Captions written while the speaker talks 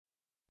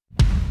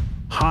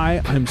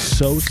Hi, I'm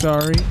so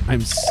sorry.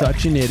 I'm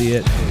such an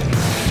idiot.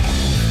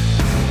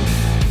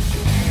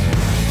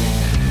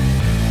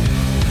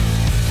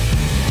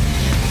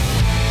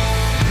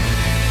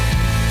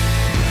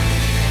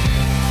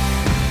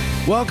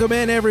 Welcome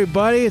in,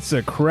 everybody. It's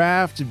the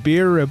Craft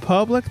Beer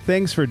Republic.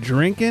 Thanks for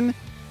drinking.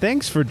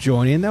 Thanks for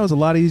joining. That was a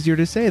lot easier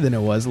to say than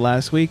it was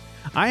last week.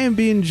 I am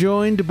being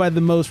joined by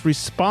the most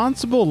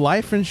responsible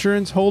life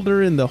insurance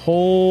holder in the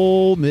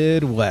whole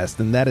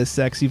Midwest, and that is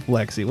Sexy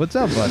Flexi. What's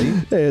up, buddy?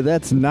 Hey,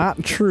 that's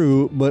not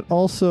true, but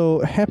also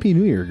Happy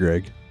New Year,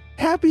 Greg.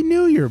 Happy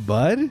New Year,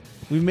 bud.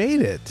 We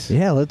made it.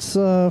 Yeah, let's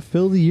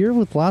fill the year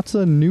with lots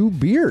of new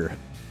beer.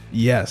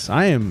 Yes,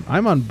 I'm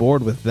on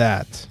board with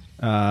that.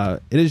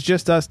 It is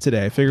just us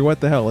today. I figure, what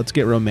the hell? Let's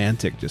get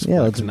romantic. Just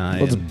let's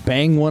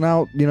bang one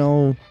out,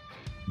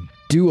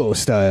 duo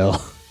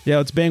style. Yeah,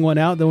 let's bang one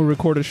out, then we'll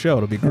record a show.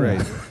 It'll be great.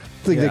 I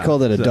think they call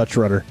that a Dutch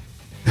rudder.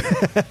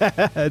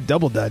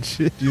 Double Dutch,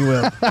 if you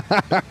will.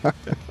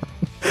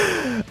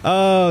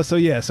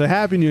 So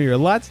Happy New Year.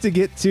 Lots to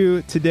get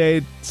to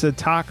today to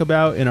talk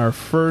about in our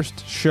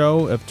first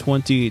show of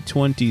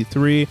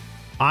 2023.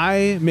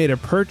 I made a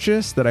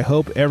purchase that I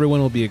hope everyone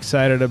will be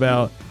excited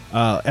about.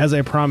 As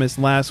I promised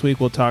last week,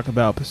 we'll talk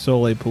about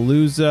Pozole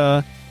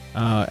Palooza.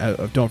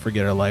 Don't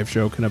forget our live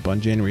show coming up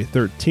on January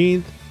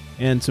 13th.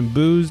 And some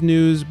booze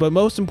news, but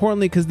most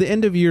importantly, because the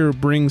end of year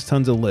brings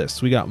tons of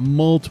lists. We got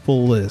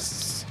multiple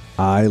lists.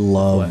 I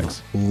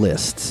love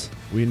lists.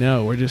 We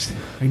know. I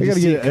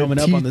gotta get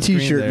a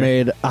t-shirt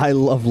made. I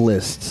love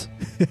lists.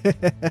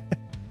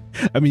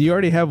 I mean, you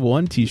already have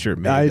one t-shirt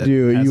made. I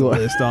do. Has a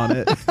list on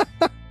it.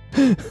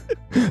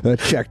 A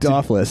checked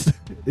off list.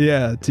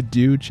 Yeah, to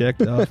do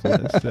checked off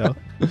list. So,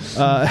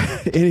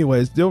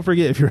 anyways, don't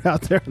forget, if you're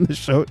out there on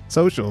the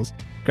socials,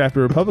 Craft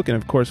Beer Republican,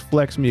 of course,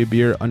 Flex Me a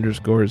Beer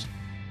 _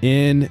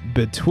 in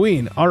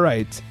between. All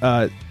right,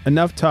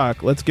 enough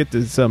talk. Let's get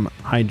to some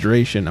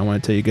hydration. I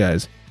want to tell you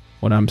guys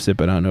what I'm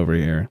sipping on over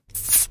here.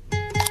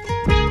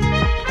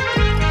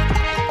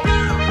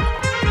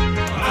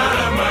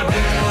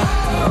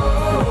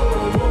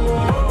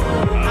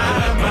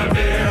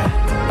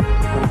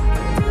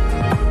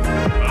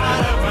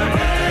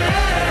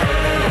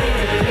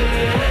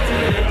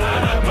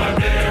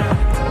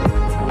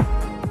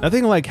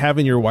 Nothing like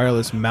having your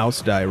wireless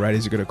mouse die right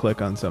as you're going to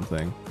click on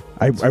something.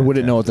 I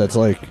wouldn't know what that's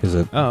like. Is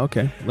it? Oh,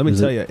 okay. Let me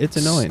tell you, it's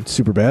annoying.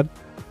 Super bad?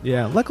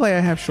 Yeah. Luckily, I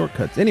have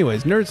shortcuts.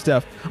 Anyways, nerd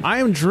stuff. I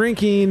am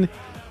drinking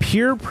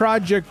Pure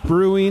Project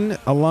Brewing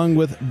along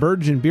with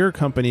Burgeon Beer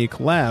Company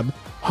collab,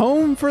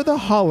 Home for the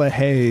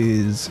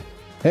Holihaze.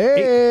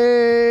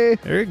 Hey!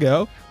 There you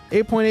go.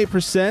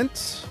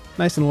 8.8%.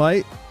 Nice and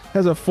light.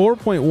 Has a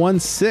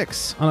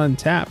 4.16 on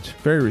Untapped.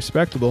 Very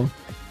respectable.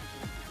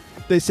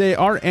 They say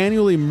our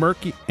annually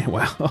murky...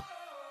 Wow.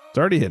 It's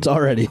already hit. It's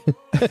already.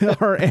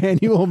 Our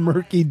annual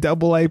murky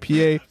double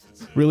IPA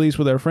released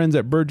with our friends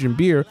at Burgeon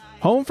Beer,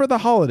 Home for the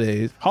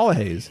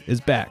Holihaze is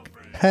back.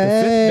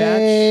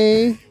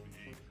 Hey.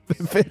 The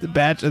fifth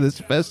batch of this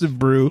festive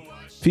brew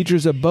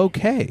features a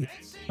bouquet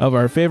of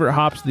our favorite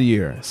hops of the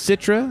year: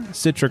 Citra,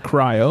 Citra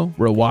Cryo,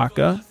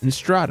 Rawaka, and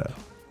Strata.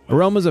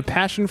 Aromas of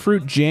passion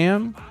fruit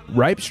jam,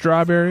 ripe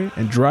strawberry,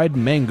 and dried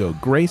mango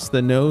grace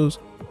the nose,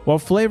 while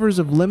flavors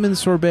of lemon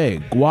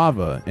sorbet,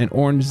 guava, and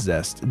orange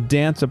zest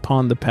dance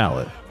upon the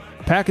palate.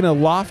 Packing a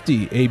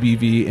lofty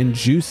ABV and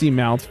juicy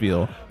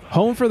mouthfeel,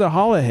 Home for the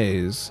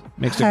Holihaze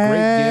makes a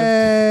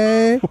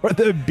great gift for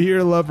the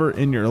beer lover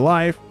in your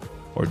life,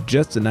 or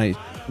just a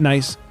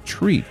nice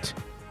treat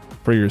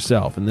for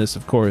yourself. And this,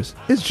 of course,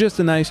 is just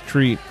a nice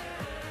treat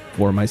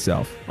for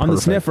myself. On the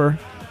sniffer,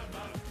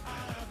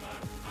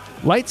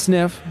 light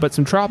sniff, but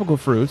some tropical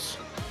fruits.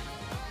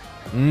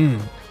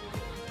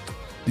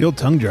 The old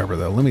tongue jabber,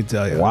 though, let me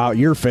tell you. Wow,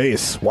 your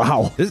face.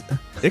 Wow.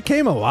 It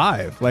came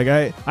alive. Like,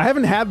 I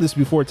haven't had this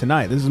before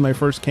tonight. This is my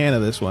first can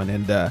of this one.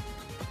 And,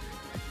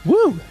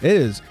 woo, it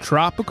is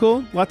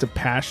tropical. Lots of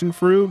passion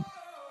fruit.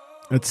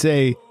 Let's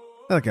say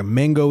like a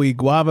mango-y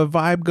guava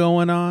vibe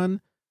going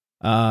on.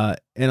 And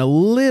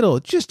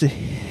just a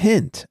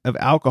hint of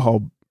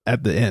alcohol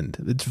at the end.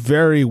 It's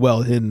very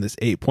well hidden, this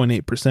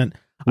 8.8%.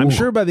 I'm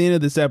sure by the end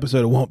of this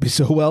episode, it won't be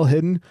so well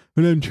hidden,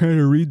 but I'm trying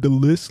to read the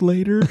list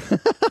later.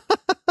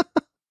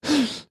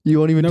 You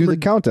won't even do the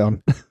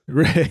countdown.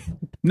 Right.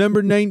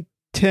 Number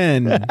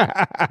 910.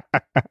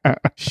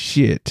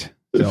 Shit.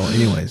 So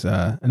anyways,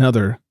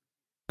 another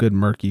good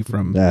murky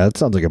from... Yeah, that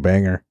sounds like a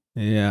banger.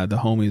 Yeah, the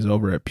homies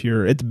over at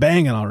Pure. It's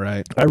banging all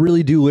right. I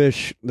really do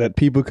wish that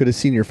people could have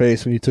seen your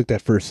face when you took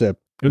that first sip.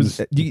 It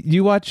was. Do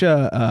you watch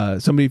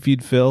Somebody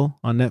Feed Phil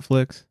on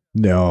Netflix?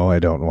 No, I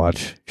don't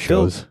watch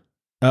shows.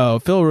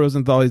 Phil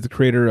Rosenthal, he's the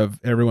creator of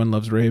Everyone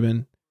Loves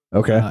Raven.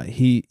 Okay.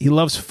 He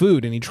loves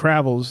food and he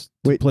travels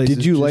to places.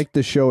 Did you like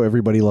the show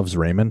Everybody Loves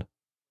Raymond?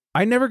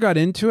 I never got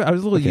into it. I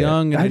was a little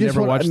young and I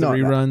never watched the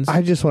reruns.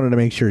 I just wanted to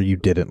make sure you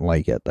didn't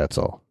like it. That's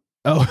all.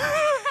 Oh,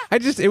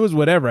 it was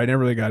whatever. I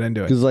never really got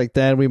into it. Because like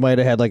then we might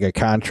have had like a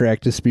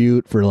contract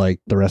dispute for like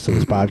the rest of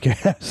this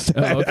podcast.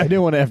 Oh, okay. I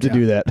didn't want to have to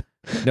do that.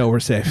 No, we're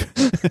safe.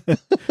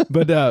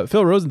 But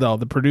Phil Rosenthal,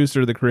 the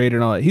producer, the creator,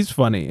 and all that, he's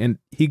funny, and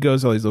he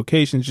goes to all these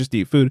locations just to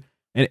eat food.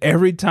 And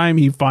every time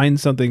he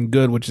finds something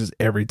good, which is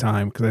every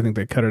time, because I think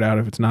they cut it out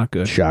if it's not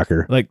good.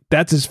 Shocker. Like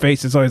that's his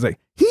face. It's always like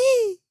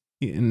hee,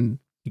 and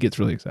he gets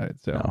really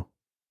excited. So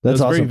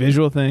that's a awesome. very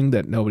visual thing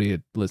that nobody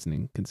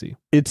listening can see.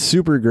 It's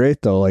super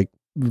great though. Like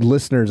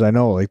listeners, I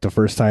know, like the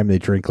first time they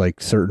drink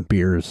like certain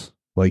beers,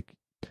 like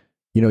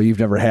you've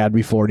never had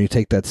before, and you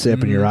take that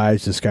sip, and your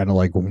eyes just kind of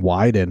like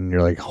widen, and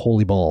you're like,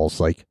 holy balls!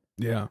 Like,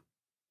 yeah,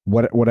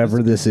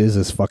 whatever this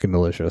is fucking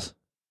delicious.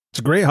 It's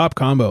a great hop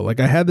combo.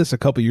 Like I had this a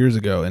couple years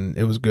ago and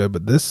it was good,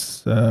 but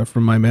this,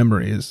 from my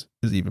memory, is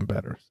even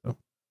better. So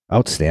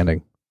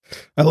outstanding.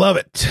 I love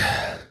it.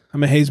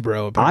 I'm a haze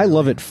bro. Apparently. I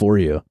love it for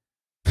you.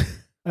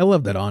 I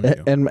love that on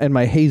you. And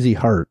my hazy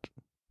heart,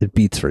 it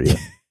beats for you.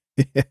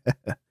 Yeah.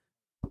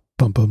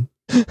 Bum bum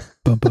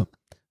bum bum.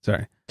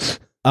 Sorry.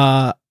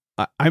 I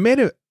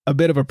made a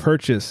bit of a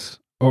purchase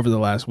over the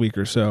last week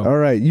or so. All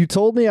right, you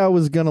told me I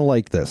was gonna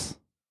like this.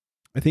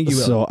 I think you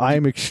will. So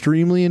I'm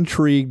extremely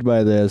intrigued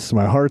by this.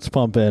 My heart's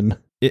pumping.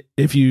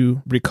 If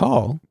you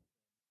recall,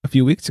 a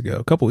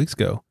couple weeks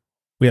ago,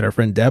 we had our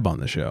friend Deb on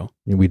the show.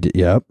 We did,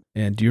 yep.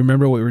 And do you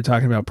remember what we were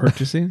talking about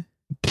purchasing?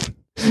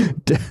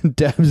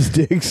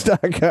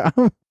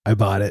 DebsDicks.com. I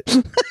bought it.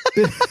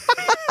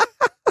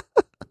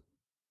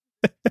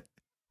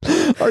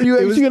 Are you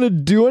actually going to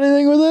do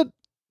anything with it?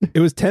 It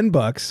was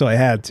 $10, so I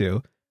had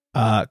to.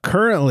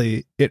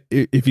 Currently,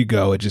 if you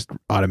go, it just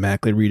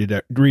automatically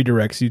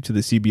redirects you to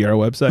the CBR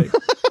website.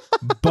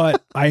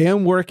 But I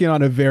am working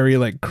on a very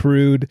like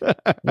crude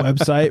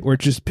website where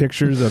it's just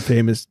pictures of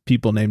famous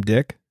people named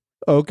Dick.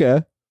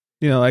 Okay.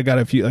 I got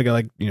a few. I got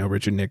like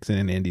Richard Nixon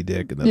and Andy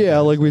Dick. And yeah,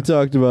 like we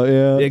talked about.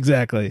 Yeah,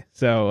 exactly.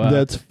 So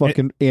that's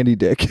fucking Andy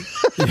Dick.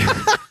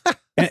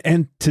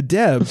 and to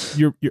Deb,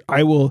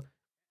 I will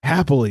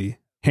happily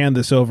hand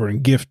this over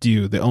and gift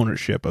you the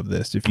ownership of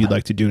this if you'd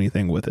like to do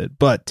anything with it.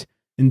 But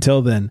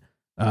until then,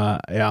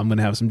 I'm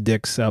gonna have some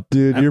dicks up.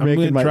 Dude, you're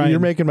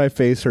making my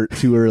face hurt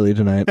too early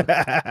tonight.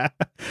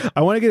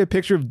 I want to get a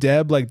picture of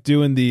Deb like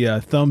doing the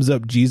thumbs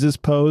up Jesus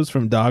pose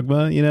from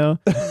Dogma.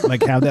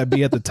 Like have that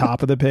be at the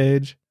top of the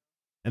page,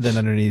 and then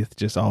underneath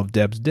just all of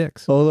Deb's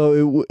dicks.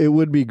 Although it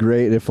would be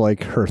great if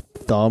like her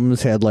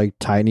thumbs had like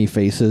tiny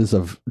faces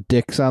of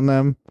dicks on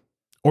them.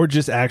 Or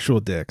just actual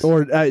dicks.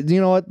 Or, you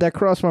know what? That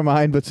crossed my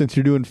mind, but since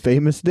you're doing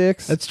famous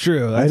dicks. That's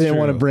true. I didn't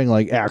want to bring,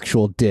 like,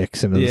 actual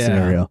dicks into the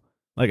scenario.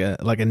 Like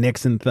a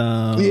Nixon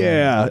thumb.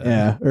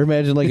 Yeah. Or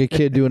imagine, like, a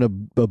kid doing a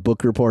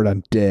book report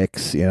on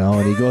dicks,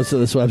 and he goes to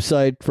this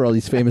website for all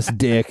these famous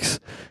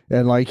dicks,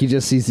 and, like, he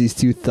just sees these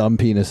two thumb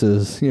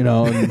penises,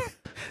 and...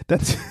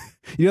 That's...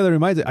 that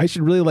reminds me, I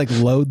should really, like,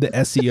 load the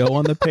SEO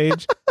on the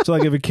page. So,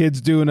 like, if a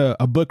kid's doing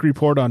a book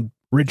report on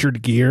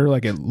Richard Gere,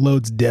 like it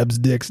loads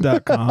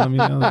debsdicks.com,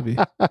 that'd be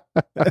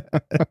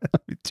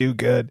too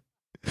good.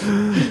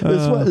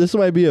 This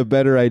might be a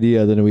better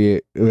idea than we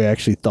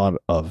actually thought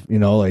of,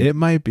 like it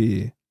might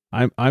be.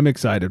 I'm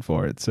excited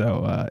for it.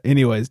 So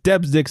anyways,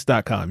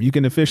 debsdicks.com. You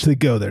can officially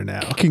go there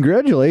now.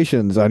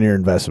 Congratulations on your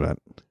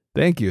investment.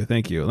 Thank you.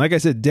 Like I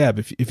said, Deb,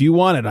 if you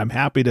want it, I'm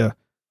happy to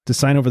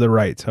sign over the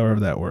rights, however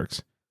that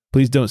works.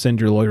 Please don't send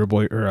your lawyer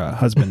boy or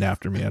husband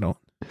after me. I don't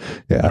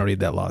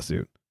need that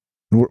lawsuit.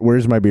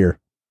 Where's my beer?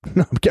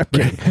 No, I'm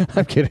kidding.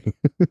 I'm kidding.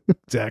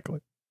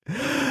 Exactly.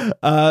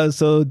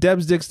 So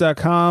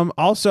debsdicks.com.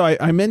 Also,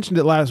 I mentioned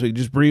it last week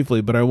just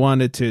briefly, but I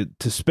wanted to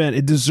spend,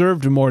 it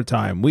deserved more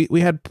time.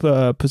 We had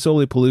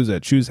Pozole Palooza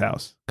at Choose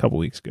House a couple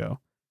weeks ago,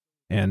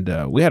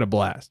 and we had a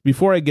blast.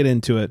 Before I get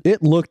into it,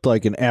 it looked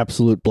like an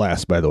absolute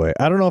blast, by the way.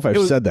 I don't know if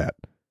I've said that.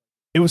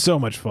 It was so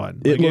much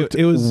fun.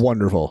 It was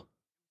wonderful.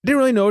 Didn't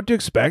really know what to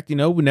expect. We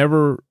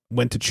never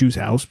went to Choose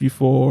House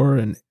before,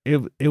 and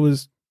it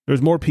was, there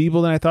was more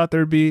people than I thought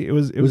there'd be. It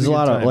was a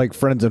lot of like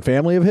friends and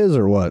family of his,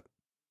 or what?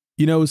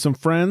 Some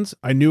friends.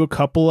 I knew a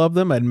couple of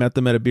them. I'd met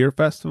them at a beer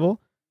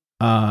festival.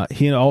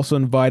 He also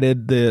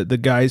invited the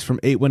guys from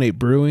 818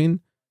 Brewing,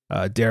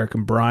 Derek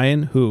and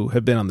Brian, who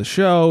have been on the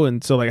show,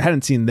 and so like I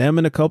hadn't seen them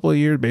in a couple of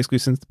years, basically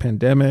since the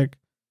pandemic.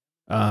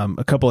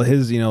 A couple of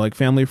his, like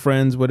family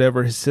friends,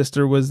 whatever. His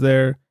sister was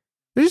there.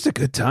 It was just a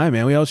good time,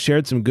 man. We all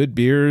shared some good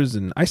beers,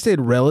 and I stayed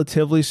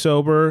relatively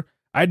sober.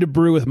 I had to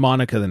brew with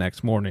Monica the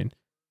next morning.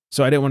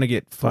 So I didn't want to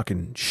get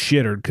fucking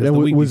shittered because the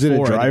week was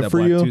before it a drive I did that for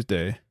Black you?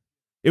 Tuesday.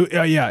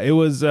 It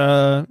was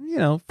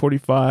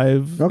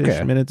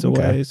 45 minutes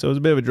away, okay. So it was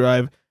a bit of a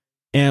drive.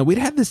 And we'd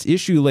had this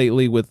issue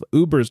lately with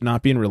Ubers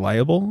not being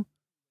reliable.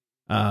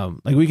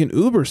 Like we can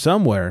Uber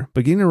somewhere,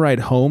 but getting a ride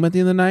home at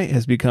the end of the night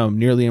has become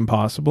nearly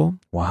impossible.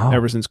 Wow!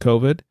 Ever since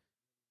COVID,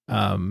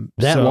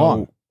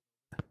 long?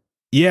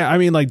 Yeah, I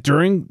mean, like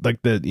during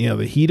like the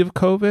heat of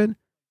COVID,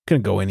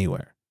 couldn't go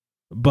anywhere.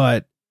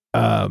 But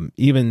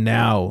even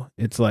now,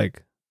 it's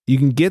like you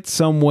can get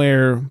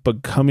somewhere,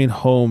 but coming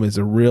home is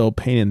a real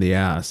pain in the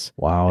ass.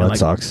 Wow, and that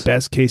sucks.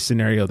 Best case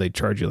scenario, they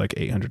charge you like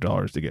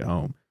 $800 to get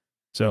home.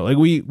 So like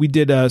we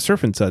did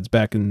Surf and Suds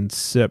back in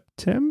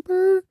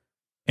September,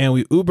 and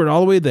we Ubered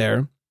all the way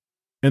there.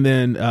 And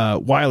then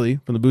Wiley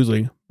from the Booze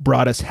League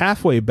brought us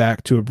halfway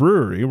back to a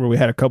brewery where we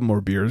had a couple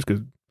more beers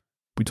because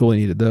we totally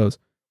needed those.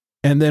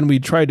 And then we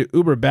tried to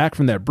Uber back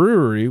from that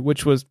brewery,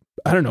 which was,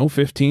 I don't know,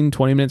 15,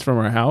 20 minutes from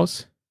our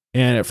house.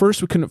 And at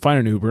first we couldn't find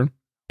an Uber.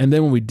 And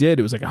then when we did,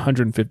 it was like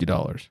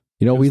 $150.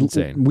 You know,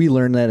 we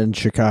learned that in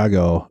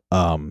Chicago.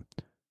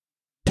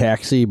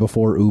 Taxi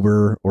before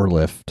Uber or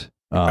Lyft.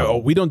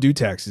 We don't do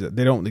taxis.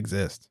 They don't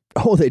exist.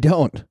 Oh, they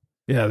don't?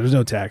 Yeah, there's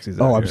no taxis.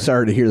 Oh, I'm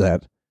sorry to hear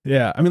that.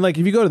 Yeah, I mean, like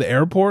if you go to the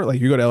airport, like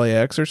you go to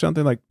LAX or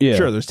something, like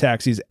sure, there's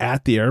taxis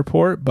at the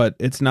airport, but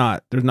there's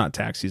not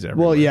taxis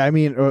everywhere. Well, yeah, I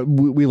mean,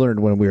 we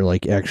learned when we were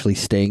like actually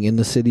staying in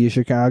the city of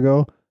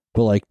Chicago,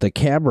 but like the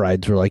cab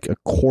rides were like a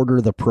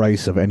quarter the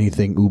price of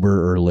anything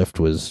Uber or Lyft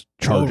was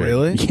charging. Oh,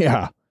 really?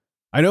 Yeah.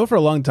 I know for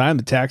a long time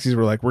the taxis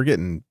were like, we're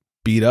getting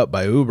beat up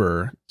by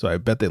Uber, so I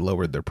bet they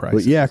lowered their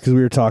prices. But yeah, because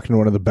we were talking to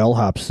one of the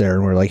bellhops there,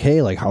 and we are like,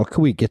 hey, like how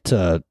can we get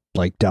to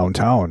like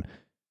downtown?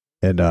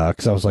 And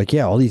because I was like,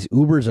 yeah, all these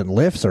Ubers and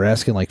Lyfts are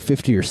asking like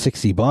 $50 or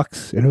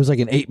 $60, and it was like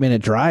an 8-minute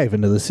drive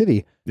into the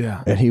city.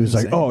 Yeah, and he was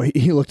like, oh,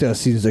 he looked at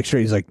us, he was like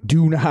straight, he's like,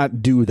 do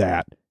not do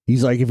that.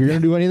 He's like, if you're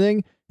gonna do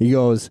anything, he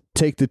goes,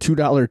 take the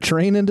 $2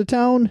 train into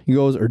town. He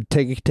goes, or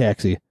take a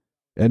taxi.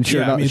 And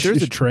sure, I mean, if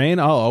there's a train,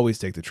 I'll always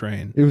take the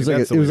train. It was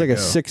like a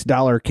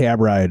 $6 cab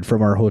ride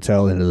from our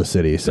hotel into the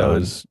city, so it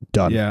was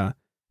done. Yeah.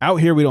 Out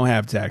here, we don't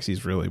have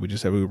taxis, really. We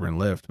just have Uber and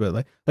Lyft. But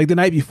like the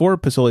night before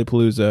Pozole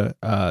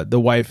Palooza, the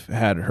wife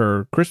had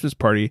her Christmas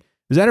party. It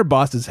was at her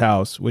boss's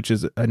house, which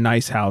is a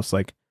nice house,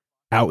 like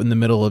out in the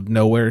middle of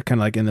nowhere, kind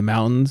of like in the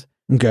mountains.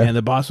 Okay. And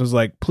the boss was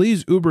like,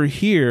 please Uber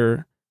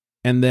here.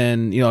 And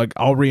then, you know, like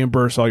I'll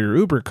reimburse all your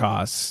Uber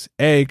costs.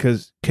 A,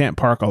 because can't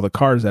park all the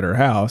cars at her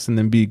house. And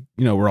then B,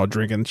 you know, we're all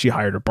drinking. She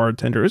hired a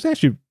bartender. It was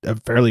actually a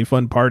fairly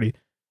fun party.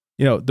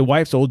 You know, the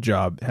wife's old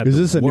job had Is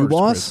this a new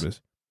boss?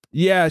 Christmas.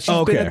 Yeah,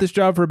 she's been at this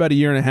job for about a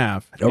year and a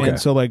half. Okay. And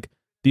so like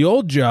the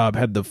old job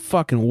had the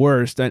fucking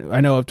worst.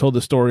 I know I've told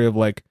the story of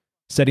like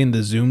setting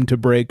the Zoom to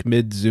break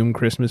mid Zoom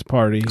Christmas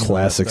party.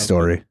 Classic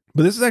story.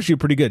 But this is actually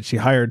pretty good. She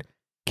hired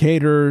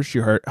caterers, she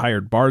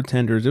hired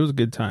bartenders. It was a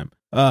good time.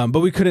 But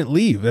we couldn't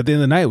leave. At the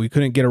end of the night, we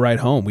couldn't get a ride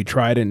home. We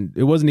tried, and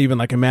it wasn't even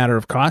like a matter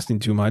of costing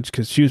too much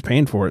because she was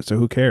paying for it, so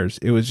who cares?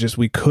 It was just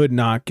we could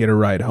not get a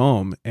ride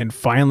home. And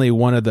finally,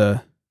 one of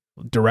the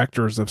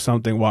directors of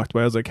something walked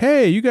by. I was like,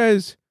 hey, you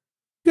guys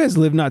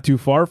live not too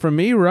far from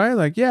me, right?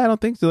 Like, yeah, I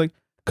don't think so. Like,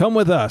 come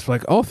with us. We're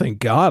like, oh, thank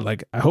God.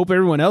 Like, I hope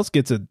everyone else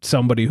gets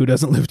somebody who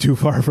doesn't live too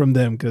far from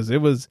them because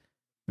it was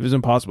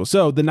impossible.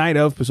 So the night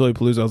of Pozole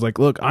Palooza, I was like,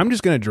 look, I'm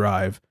just going to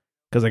drive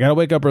because I got to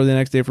wake up early the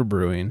next day for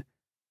brewing.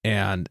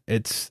 And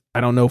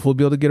I don't know if we'll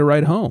be able to get a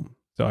ride home.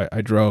 So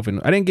I drove,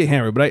 and I didn't get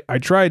hammered, but I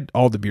tried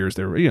all the beers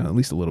there, you know, at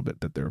least a little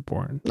bit that they were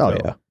pouring. Oh, so,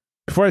 yeah.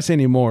 Before I say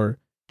any more,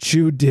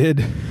 Chew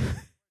did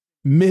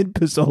mid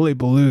Pozole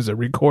Palooza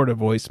record a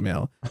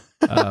voicemail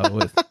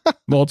with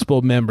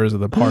multiple members of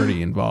the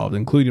party involved,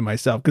 including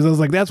myself, because I was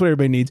like, that's what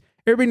everybody needs.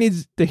 Everybody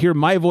needs to hear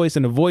my voice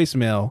in a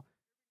voicemail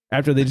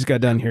after they just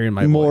got done hearing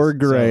my More voice.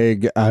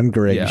 Greg on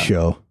Greg's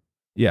show.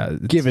 Yeah.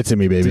 Give it to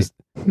me, baby.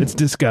 It's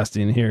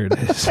disgusting. Here it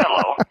is.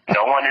 Hello.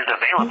 No one is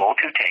available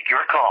to take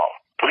your call.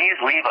 Please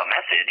leave a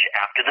message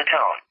after the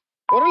tone.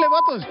 Orale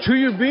vatos, Chew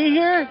your beer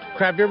here,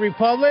 Craft Beer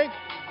Republic.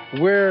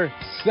 We're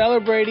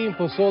celebrating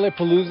Pozole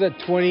Palooza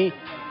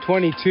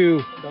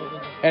 2022.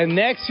 And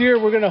next year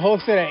we're going to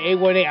host it at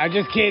 818. I'm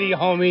just kidding,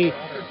 homie.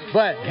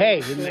 But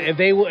hey, if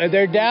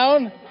they're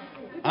down,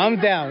 I'm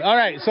down. All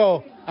right,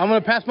 so I'm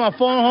going to pass my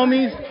phone,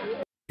 homies.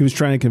 He was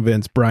trying to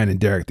convince Brian and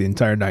Derek the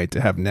entire night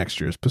to have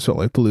next year's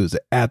Pozole Palooza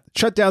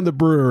shut down the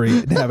brewery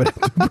and have it at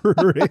the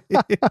brewery.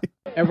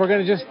 And we're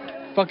going to just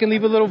fucking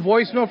leave a little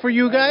voicemail for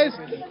you guys.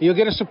 You'll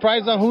get a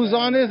surprise on who's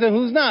on this and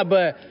who's not.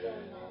 But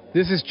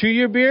this is Chew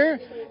Your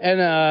Beer. And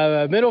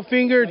a middle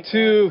finger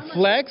to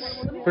Flex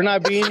for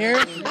not being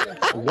here.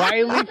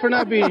 Wiley for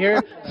not being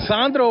here.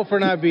 Sandro for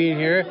not being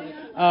here.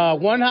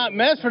 One Hot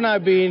Mess for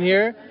not being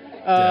here.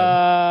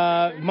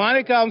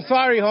 Monica, I'm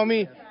sorry,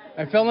 homie.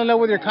 I fell in love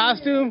with your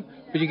costume,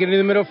 but you get in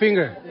the middle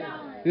finger.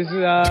 This is,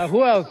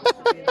 who else?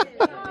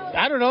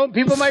 I don't know.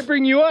 People might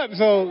bring you up,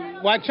 so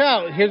watch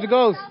out. Here's it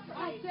goes.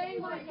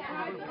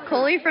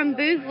 Coley from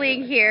Booze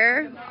League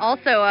here,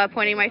 also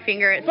pointing my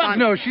finger at Fuck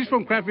no, she's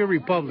from Craft Beer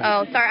Republic.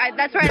 Oh, sorry.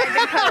 That's right. I've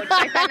been coached.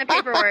 I signed the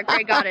paperwork.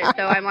 Greg got it,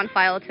 so I'm on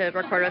file to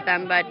record with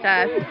them. But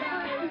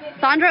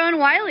Sandro and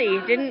Wiley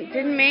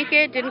didn't make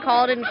it, didn't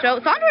call, didn't show.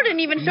 Sandro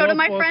didn't even show to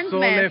my friends,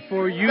 man.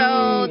 For you,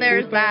 so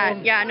there's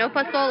that. Yeah, no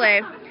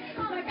pozole.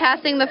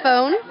 Passing the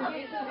phone.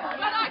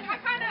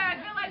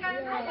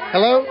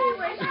 Hello?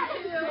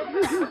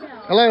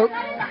 Hello?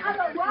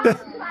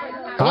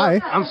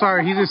 Hi. I'm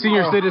sorry, he's a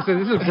senior citizen.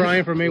 This is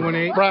Brian from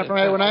 818. Brian from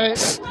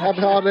 818.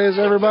 Happy holidays,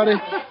 everybody.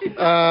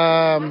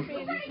 I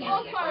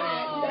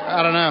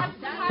don't know.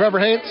 Whoever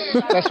hates,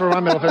 that's where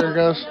my middle finger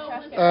goes.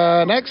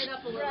 Next.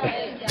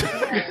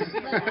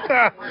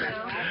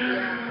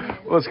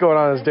 What's going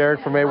on? It's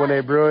Derek from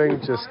 818 Brewing.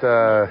 Just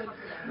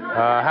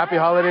Happy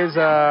holidays.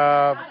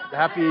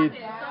 Happy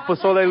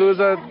Pozole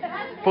Palooza.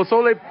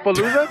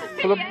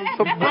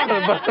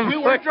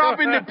 We're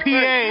dropping the PA.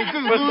 It's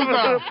just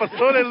loser.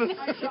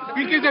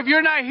 Because if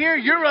you're not here,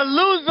 you're a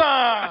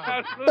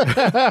loser.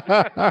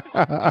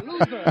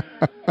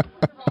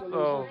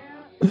 So,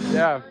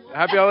 yeah,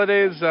 happy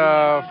holidays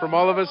from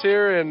all of us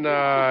here. And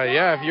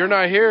yeah, if you're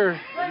not here,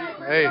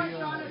 hey.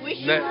 Wish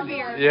you were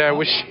beer. Yeah,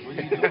 wish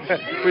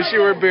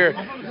you were beer.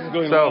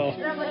 So,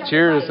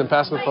 cheers and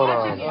pass the phone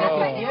on.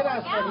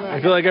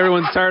 I feel like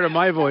everyone's tired of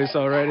my voice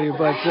already,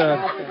 but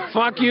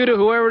fuck you to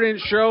whoever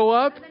didn't show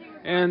up,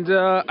 and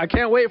I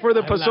can't wait for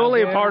the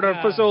Pozole part of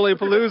Pozole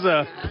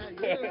Palooza.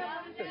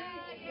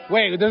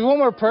 Wait, there's one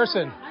more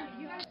person.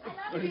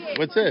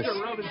 What's this?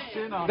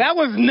 That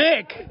was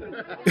Nick.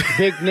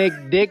 Big Nick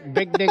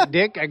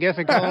Dick. I guess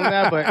I call him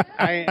that, but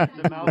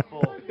the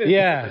mouthful.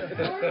 Yeah.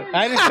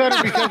 I just said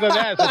it because of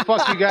that, so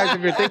fuck you guys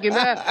if you're thinking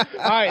that.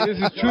 All right, this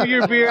is True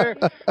Your Beer,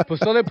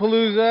 Pozole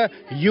Palooza.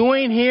 You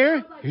ain't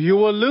here,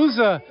 you a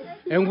loser,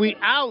 and we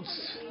out.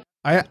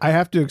 I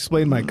have to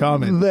explain my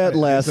comment. That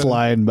last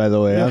line, by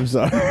the way, I'm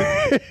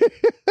sorry.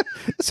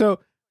 So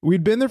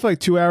we'd been there for like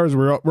 2 hours.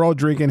 We're all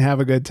drinking, have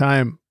a good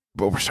time.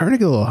 But we're starting to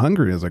get a little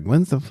hungry. I was like,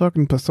 when's the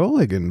fucking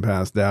Pozole getting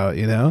passed out,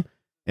 you know?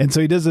 And so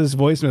he does this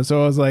voicemail.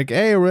 So I was like,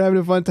 hey, we're having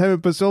a fun time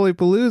at Pozole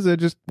Palooza.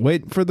 Just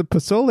waiting for the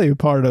Pozole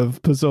part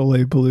of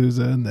Pozole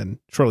Palooza. And then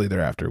shortly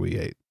thereafter, we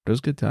ate. It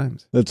was good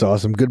times. That's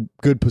awesome. Good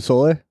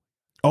pozole.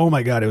 Oh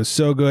my God, it was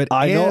so good.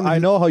 I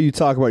know how you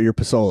talk about your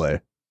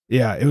pozole.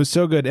 Yeah, it was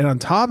so good. And on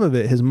top of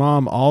it, his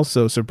mom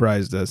also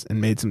surprised us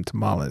and made some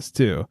tamales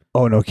too.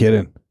 Oh, no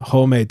kidding.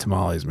 Homemade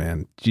tamales,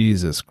 man.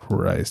 Jesus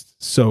Christ.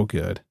 So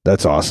good.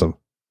 That's awesome.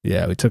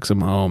 Yeah, we took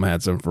some home,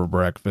 had some for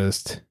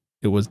breakfast.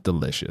 It was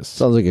delicious.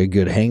 Sounds like a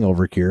good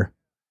hangover cure.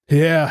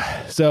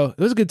 Yeah, so it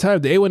was a good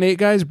time. The 818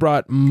 guys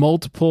brought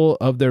multiple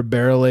of their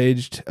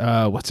barrel-aged,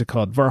 what's it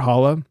called?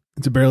 Valhalla.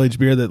 It's a barrel-aged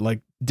beer that,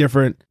 like,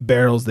 different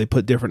barrels, they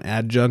put different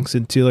adjuncts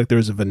into. Like, there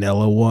was a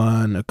vanilla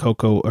one, a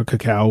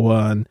cacao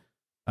one.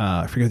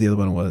 I forget what the other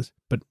one was.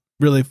 But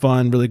really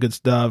fun, really good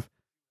stuff.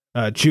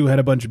 Chew had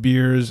a bunch of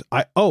beers.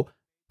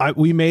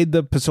 We made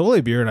the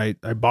Pozole beer, and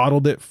I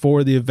bottled it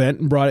for the event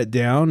and brought it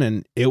down,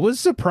 and it was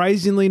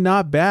surprisingly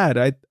not bad.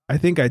 I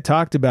think I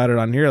talked about it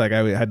on here. Like,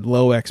 I had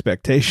low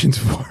expectations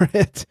for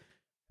it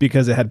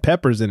because it had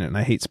peppers in it, and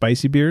I hate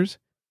spicy beers.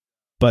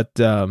 But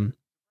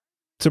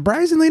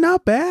surprisingly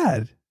not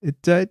bad.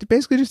 It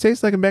basically just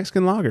tastes like a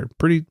Mexican lager.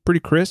 Pretty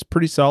crisp,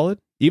 pretty solid.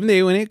 Even the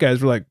 818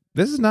 guys were like,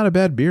 this is not a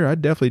bad beer.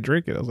 I'd definitely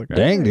drink it. I was like,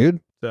 dang,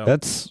 dude. So,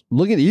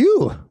 look at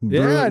you.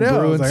 Yeah, I know.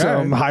 Brewing like,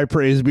 some high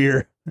praise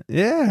beer.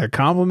 Yeah,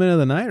 compliment of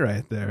the night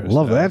right there.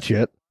 Love that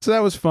shit. So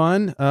that was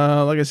fun.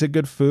 Like I said,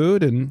 good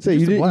food, and so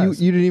you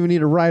didn't even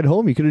need a ride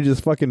home. You could have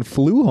just fucking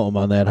flew home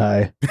on that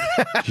high.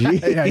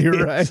 Yeah,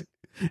 you're right.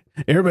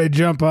 Everybody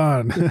jump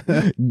on.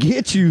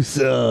 Get you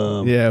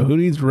some. Yeah, who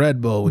needs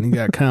Red Bull when you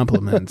got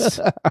compliments?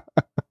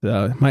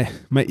 My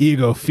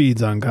ego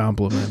feeds on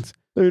compliments.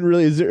 I mean,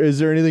 really, is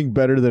there anything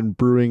better than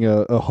brewing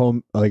a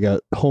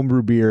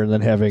homebrew beer and then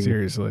having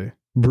seriously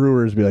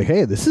brewers be like,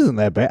 hey, this isn't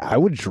that bad. I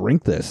would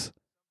drink this.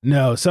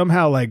 No,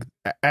 somehow, like,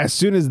 as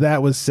soon as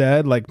that was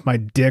said, like, my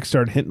dick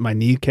started hitting my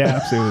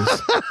kneecaps. It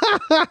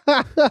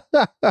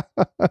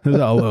was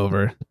all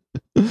over.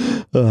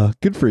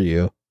 Good for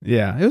you.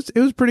 Yeah, it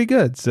was pretty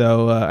good.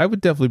 So I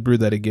would definitely brew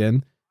that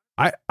again.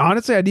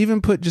 I'd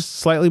even put just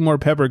slightly more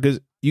pepper,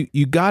 because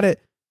you got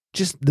it,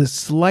 just the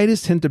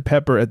slightest hint of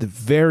pepper at the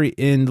very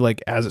end,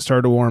 like as it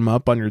started to warm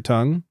up on your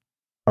tongue.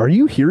 Are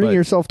you hearing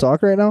yourself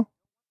talk right now?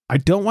 I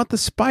don't want the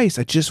spice.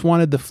 I just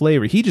wanted the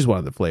flavor. He just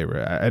wanted the flavor.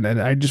 And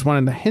I just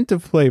wanted a hint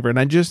of flavor. And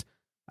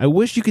I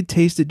wish you could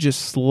taste it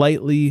just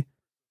slightly,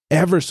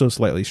 ever so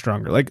slightly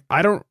stronger. Like,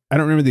 I don't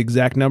remember the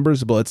exact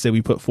numbers, but let's say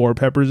we put 4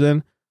 peppers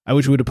in. I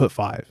wish we would have put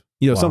 5.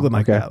 You know, something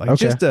like that. Like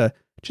just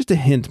a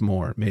hint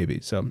more, maybe.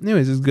 So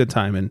anyways, it was a good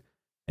time,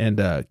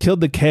 and killed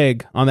the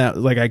keg on that.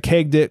 Like, I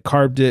kegged it,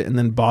 carved it, and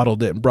then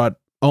bottled it and brought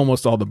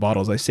almost all the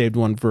bottles. I saved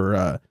one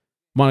for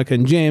Monica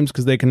and James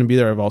because they couldn't be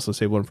there. I've also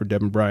saved one for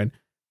Deb and Brian.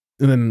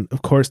 And then,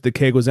 of course, the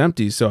keg was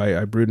empty, so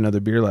I brewed another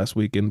beer last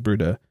week and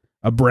brewed a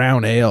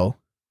brown ale,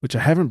 which I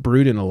haven't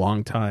brewed in a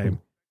long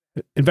time.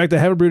 In fact, I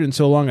haven't brewed it in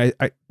so long.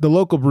 The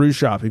local brew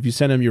shop, if you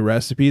send them your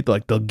recipe,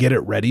 they'll get it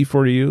ready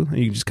for you, and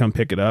you can just come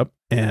pick it up.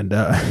 And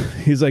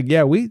he's like,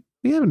 yeah, we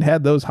haven't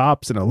had those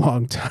hops in a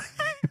long time.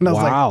 And I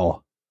was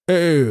wow. Like,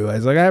 oh, I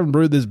was like, I haven't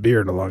brewed this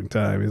beer in a long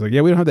time. He's like,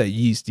 yeah, we don't have that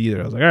yeast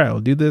either. I was like, all right,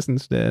 I'll do this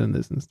instead and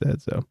this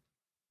instead. So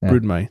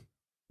brewed my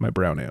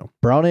brown ale.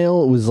 Brown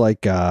ale was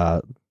like,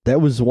 that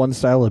was one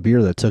style of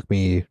beer that took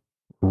me a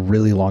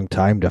really long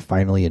time to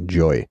finally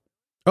enjoy.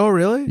 Oh,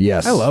 really?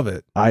 Yes. I love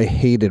it. I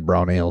hated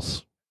brown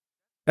ales.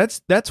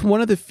 That's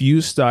one of the few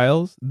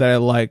styles that I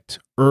liked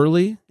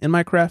early in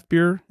my craft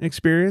beer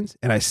experience,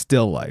 and I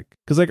still like.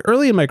 Because, like,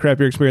 early in my craft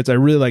beer experience, I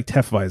really liked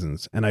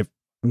Hefeweizens, and I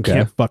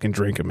can't fucking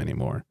drink them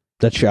anymore.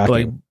 That's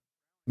shocking.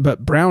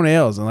 But brown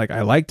ales, and like,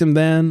 I liked them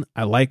then,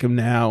 I like them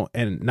now,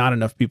 and not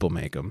enough people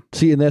make them.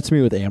 See, and that's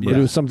me with amber. Yeah.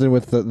 It was something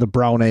with the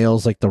brown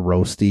ales, like the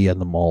roasty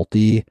and the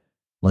malty.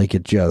 Like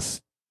it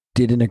just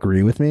didn't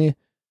agree with me.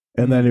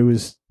 And then it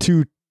was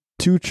two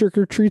trick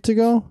or treats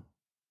ago,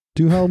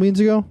 2 Halloweens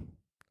ago.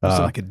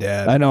 I'm like a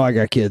dad. I know I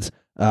got kids.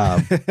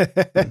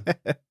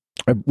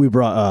 We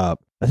brought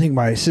I think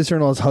my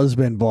sister-in-law's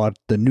husband bought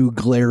the new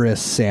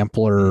Glarus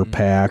sampler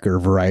pack or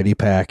variety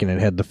pack, and it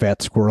had the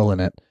fat squirrel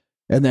in it,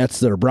 and that's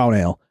their brown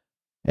ale.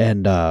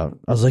 And I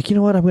was like, you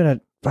know what, I'm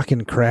gonna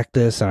fucking crack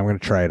this and I'm gonna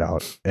try it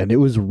out, and it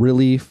was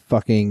really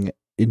fucking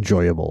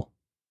enjoyable.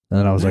 And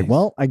then I was like,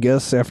 well, I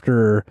guess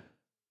after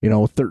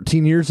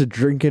 13 years of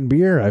drinking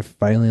beer, I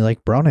finally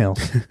like brown ales.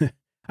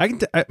 I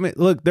mean,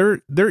 look,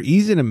 they're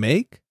easy to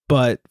make,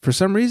 but for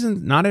some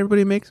reason, not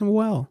everybody makes them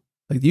well.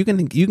 Like you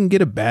can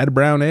get a bad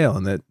brown ale,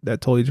 and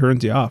that totally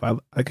turns you off. I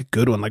like a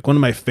good one. Like one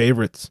of my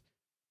favorites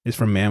is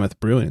from Mammoth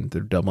Brewing.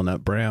 They're double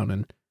nut brown,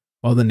 and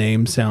while the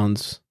name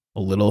sounds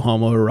a little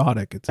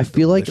homoerotic, it's I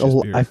feel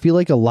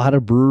like a lot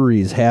of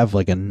breweries have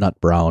like a nut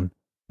brown.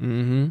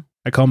 Mm-hmm.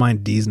 I call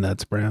mine D's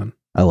Nuts Brown.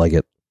 I like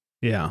it.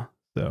 Yeah.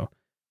 So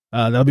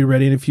that'll be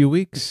ready in a few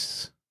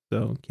weeks.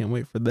 So can't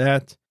wait for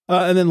that.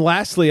 And then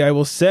lastly, I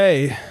will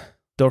say,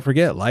 don't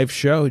forget, live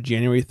show,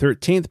 January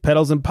 13th,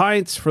 Pedals and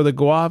Pints for the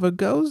Guava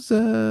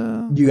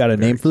Goza. You got a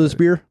name for this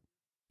beer?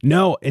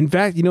 No. In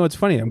fact, it's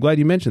funny. I'm glad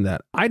you mentioned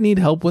that. I need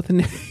help with a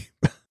name.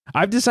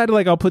 I've decided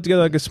I'll put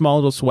together a small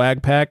little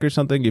swag pack or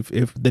something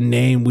if the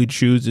name we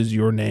choose is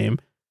your name.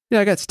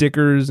 Yeah, I got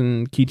stickers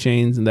and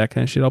keychains and that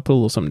kind of shit. I'll put a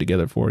little something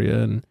together for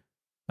you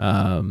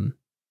and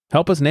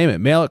help us name it.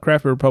 Mail at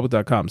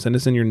craftbeerrepublic.com. Send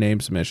us in your name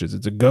submissions.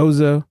 It's a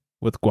Goza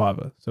with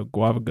guava. So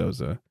Guava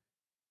Goza.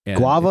 And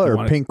guava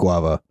or pink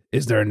guava?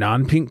 Is there a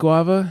non-pink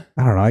guava?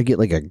 I don't know. I get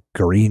like a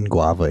green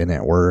guava in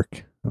at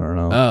work. I don't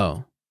know.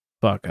 Oh,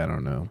 fuck. I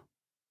don't know.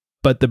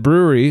 But the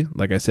brewery,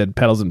 like I said,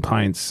 Pedals and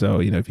Pints.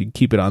 So, if you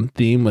keep it on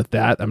theme with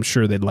that, I'm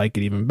sure they'd like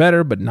it even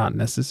better, but not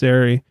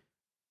necessary.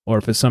 Or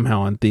if it's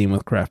somehow on theme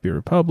with Craft Beer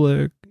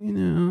Republic,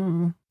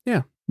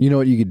 yeah. You know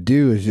what you could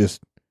do is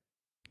just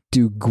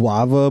do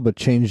guava, but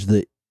change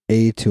the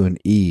A to an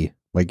E,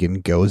 like in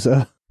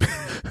Goza.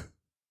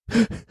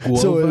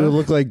 So it'll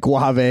look like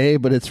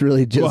guave, but it's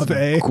really just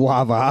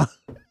guava.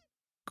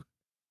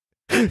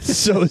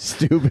 So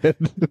stupid.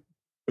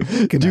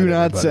 Do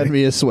not send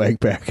me a swag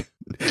pack.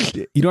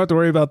 You don't have to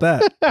worry about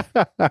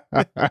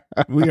that.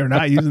 We are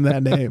not using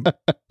that name.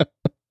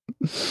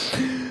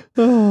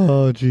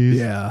 Oh, geez.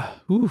 Yeah.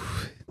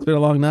 Oof. It's been a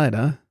long night,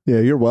 huh? Yeah,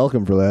 you're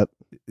welcome for that.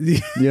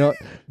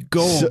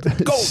 Gold.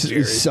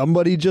 Jerry.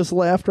 Somebody just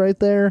laughed right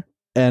there,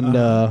 and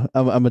I'm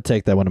going to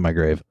take that one to my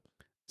grave.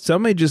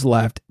 Somebody just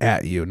laughed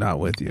at you, not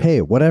with you.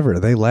 Hey, whatever.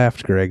 They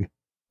laughed, Greg.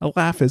 A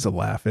laugh is a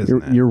laugh,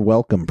 isn't it? You're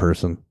welcome,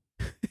 person.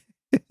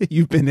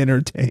 You've been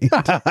entertained.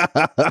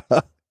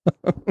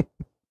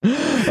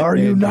 Are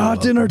you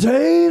not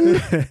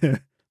entertained? They're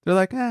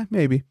like,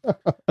 maybe.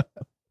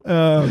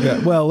 Oh,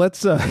 God. Well,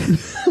 let's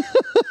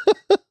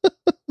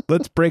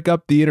break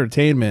up the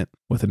entertainment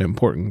with an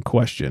important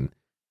question.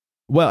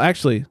 Well,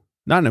 actually,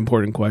 not an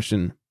important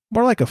question.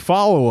 More like a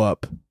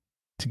follow-up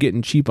to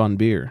getting cheap on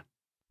beer.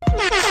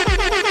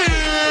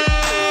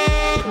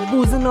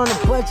 Boozin on a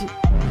budget.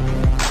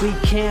 We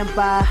can't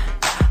buy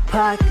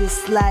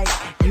pockets like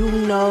you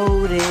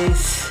know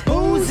this.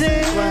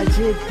 Boozin.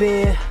 Budget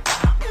beer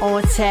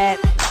on tap.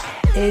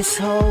 It's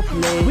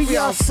hopeless. We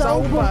all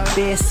sober.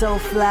 Beer so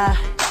fly.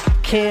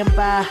 Can't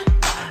buy.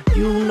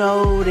 You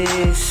know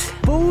this.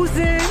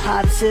 Boozin.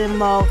 Hops and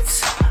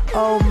malts.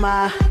 Oh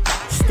my.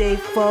 Stay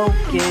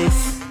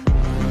focused.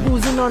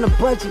 Boozin on a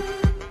budget.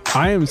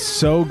 I am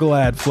so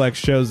glad Flex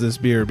chose this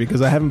beer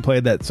because I haven't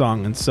played that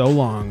song in so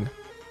long.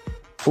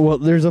 Well,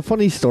 there's a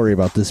funny story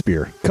about this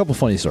beer. A couple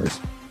funny stories.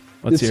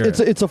 Let's hear it.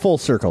 It's a full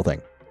circle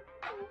thing.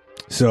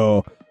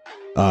 So,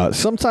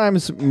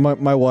 sometimes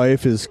my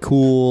wife is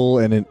cool,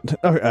 and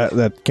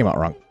that came out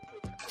wrong.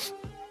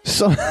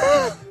 So,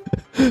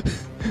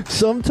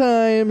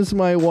 sometimes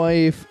my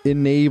wife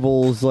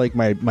enables like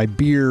my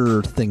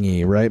beer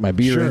thingy, right? My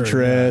beer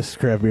interest,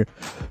 craft beer.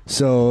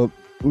 So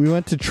we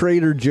went to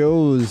Trader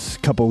Joe's a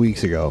couple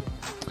weeks ago,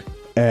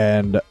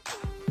 and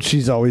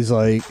she's always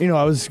like,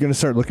 I was going to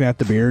start looking at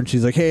the beer, and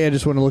she's like, hey, I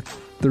just want to look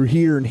through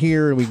here, and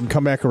we can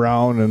come back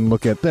around and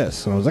look at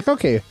this. And I was like,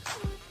 okay,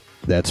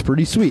 that's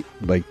pretty sweet.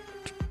 Like,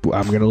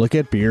 I'm going to look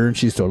at beer, and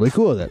she's totally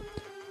cool with it.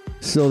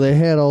 So they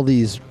had all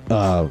these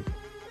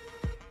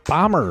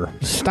bomber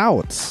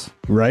stouts,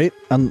 right?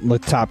 On the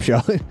top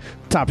shelf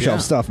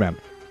stuff, man.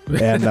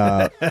 And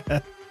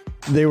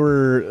they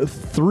were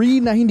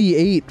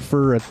 $3.98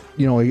 for a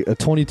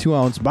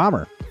 22-ounce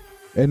bomber.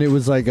 And it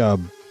was like a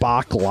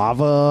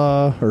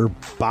baklava or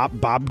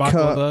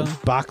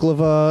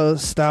baklava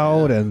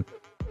stout, and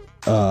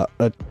a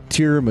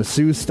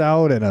tiramisu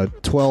stout, and a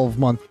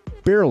 12-month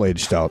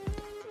barrel-aged stout.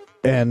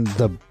 And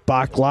the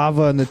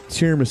baklava and the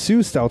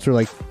tiramisu stouts are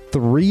like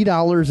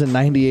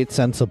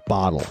 $3.98 a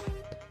bottle.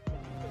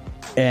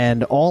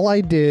 And all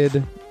I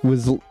did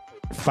was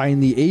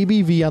find the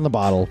ABV on the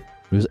bottle.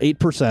 It was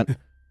 8%.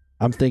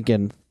 I'm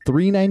thinking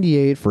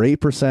 $3.98 for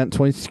 8%,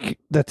 20.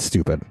 That's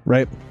stupid,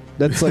 right?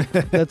 That's like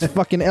that's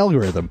fucking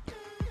algorithm.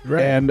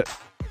 Right. And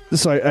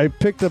So I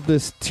picked up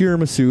this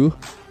tiramisu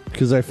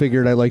because I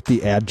figured I like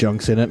the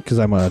adjuncts in it because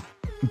I'm a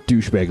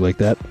douchebag like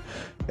that.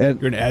 And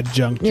You're an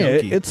adjunct yeah,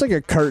 junkie. it's like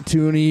a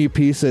cartoony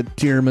piece of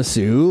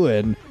tiramisu,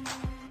 and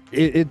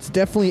it's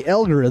definitely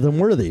algorithm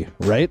worthy,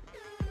 right?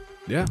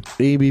 Yeah.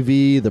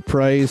 ABV, the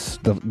price,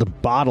 the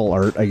bottle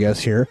art, I guess,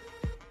 here.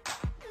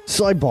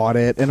 So I bought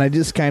it, and I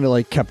just kind of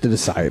like kept it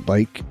aside.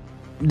 Like,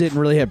 didn't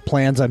really have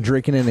plans on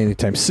drinking it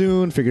anytime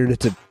soon. Figured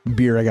it's a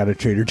beer I got at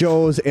Trader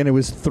Joe's, and it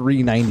was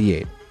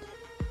 $3.98.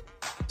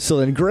 So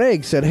then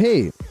Greg said,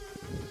 hey,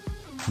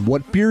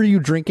 what beer are you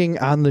drinking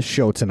on the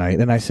show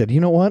tonight? And I said,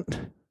 you know what?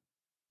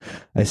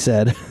 I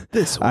said,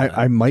 This one.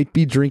 I might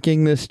be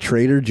drinking this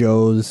Trader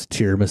Joe's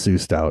Tiramisu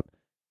Stout.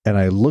 And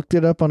I looked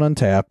it up on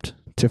Untappd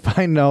to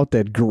find out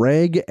that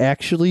Greg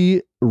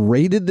actually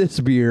rated this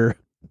beer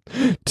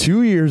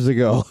 2 years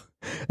ago.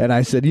 And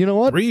I said, you know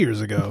what? 3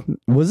 years ago.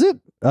 Was it?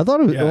 I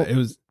thought it was. Yeah, it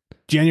was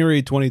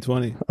January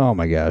 2020. Oh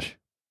my gosh.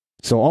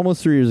 So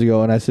almost 3 years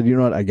ago. And I said, you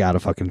know what? I got to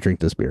fucking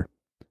drink this beer.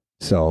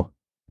 So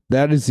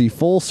that is the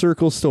full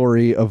circle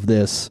story of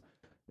this.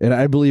 And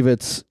I believe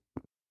it's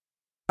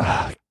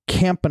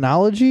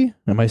Campanology.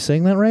 Am I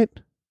saying that right?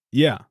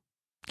 Yeah.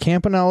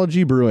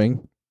 Campanology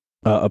Brewing.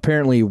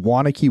 Apparently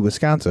Waunakee,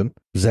 Wisconsin.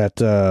 Is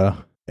that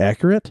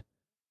accurate?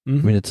 Mm-hmm.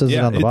 I mean, it says it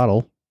on the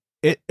bottle.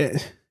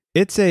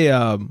 It's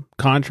a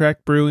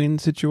contract brewing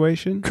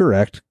situation.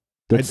 Correct.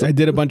 I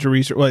did a bunch of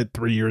research. Well,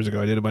 3 years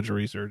ago, I did a bunch of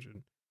research.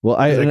 Well,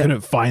 I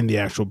couldn't find the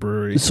actual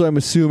brewery. So I'm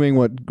assuming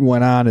what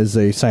went on is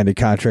they signed a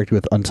contract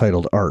with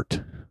Untitled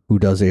Art, who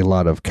does a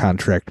lot of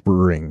contract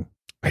brewing.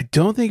 I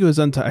don't think it was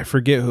I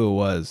forget who it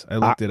was. I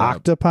looked it up.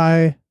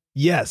 Octopi?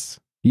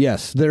 Yes.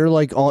 Yes, they're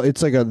like all.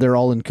 It's like they're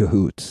all in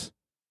cahoots.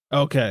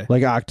 Okay.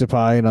 Like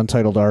Octopi and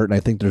Untitled Art, and I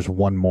think there's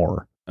one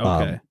more.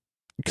 Okay.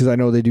 Because I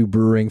know they do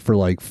brewing for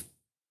like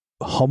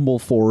Humble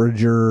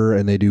Forager,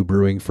 and they do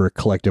brewing for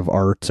Collective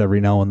Arts every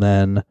now and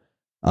then.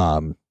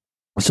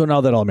 So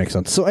now that all makes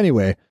sense. So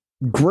anyway,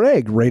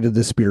 Greg rated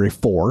this beer a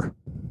 4.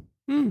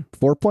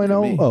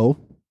 4.00.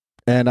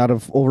 And out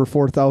of over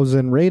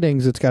 4,000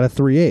 ratings, it's got a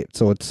 3.8.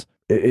 So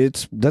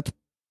that's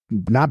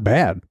not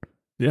bad.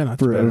 Yeah, not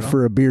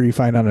for a beer you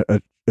find on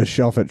a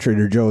shelf at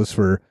Trader Joe's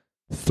for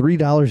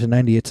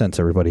 $3.98,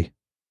 everybody.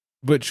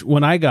 Which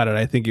when I got it,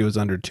 I think it was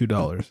under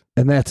 $2.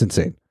 And that's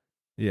insane.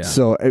 Yeah.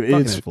 So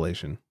it's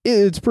inflation.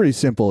 It's pretty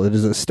simple. It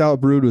is a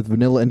stout brewed with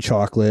vanilla and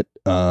chocolate.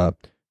 It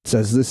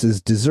says this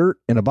is dessert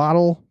in a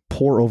bottle.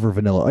 Pour over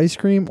vanilla ice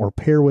cream or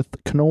pair with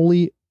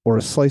cannoli or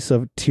a slice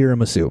of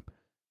tiramisu.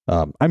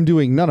 I'm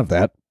doing none of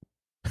that,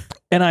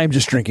 and I'm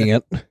just drinking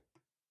it.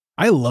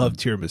 I love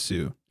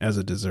tiramisu as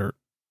a dessert.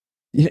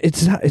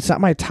 It's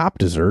not my top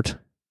dessert.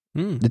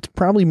 It's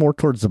probably more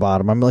towards the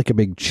bottom. I'm like a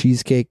big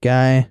cheesecake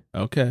guy.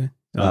 Okay.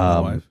 My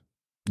wife.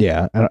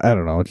 Yeah, I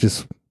don't know. It's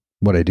just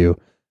what I do.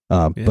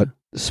 But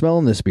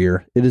smelling this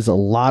beer, it is a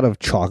lot of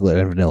chocolate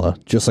and vanilla,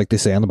 just like they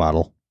say on the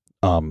bottle.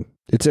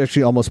 It's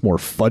actually almost more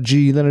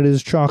fudgy than it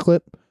is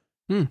chocolate.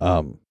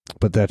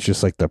 But that's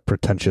just like the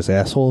pretentious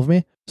asshole of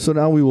me. So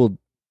now we will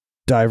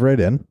dive right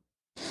in.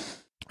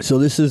 So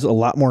this is a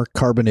lot more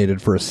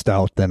carbonated for a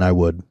stout than I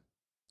would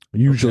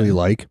usually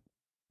like.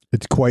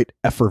 It's quite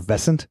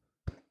effervescent.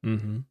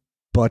 Mm-hmm.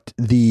 But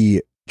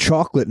the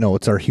chocolate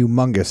notes are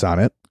humongous on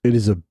it. It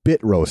is a bit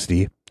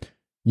roasty.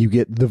 You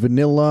get the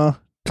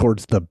vanilla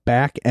towards the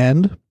back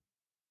end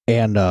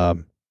and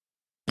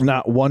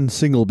not one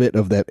single bit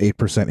of that 8%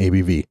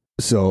 ABV.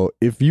 So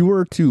if you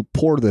were to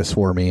pour this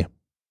for me,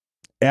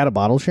 add a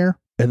bottle share,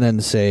 and then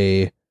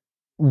say,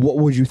 what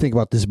would you think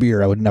about this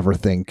beer? I would never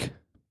think,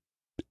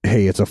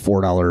 hey, it's a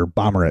 $4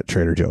 bomber at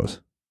Trader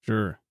Joe's.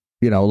 Sure.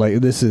 You know, like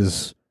this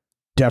is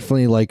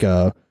definitely like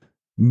a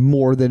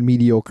more than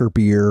mediocre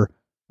beer.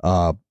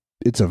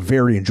 It's a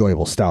very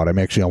enjoyable stout. I'm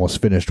actually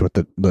almost finished with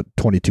the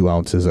 22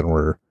 ounces, and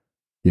we're,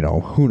 you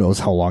know, who knows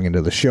how long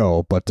into the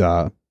show. But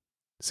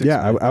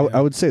yeah, I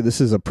would say this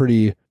is a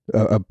pretty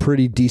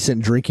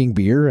decent drinking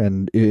beer.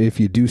 And if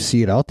you do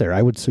see it out there,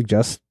 I would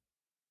suggest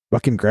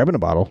fucking grabbing a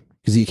bottle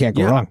because you can't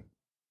go wrong.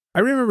 I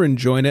remember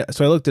enjoying it.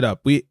 So I looked it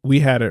up. We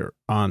had it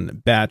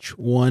on batch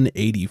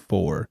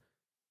 184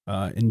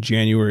 in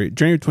January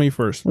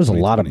 21st. It was a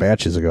lot of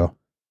batches ago.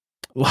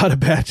 A lot of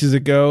batches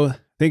ago. I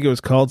think it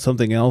was called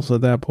something else at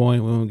that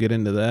point. We won't get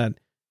into that.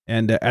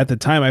 And at the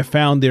time, I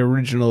found the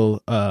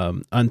original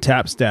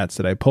Untapped stats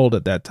that I pulled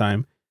at that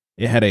time.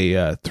 It had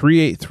a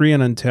 383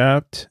 on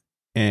Untapped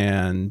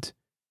and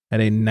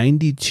had a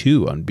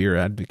 92 on Beer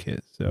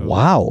Advocate. So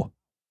wow,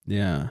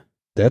 yeah,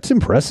 that's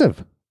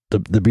impressive.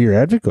 The Beer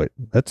Advocate.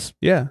 That's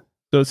So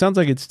it sounds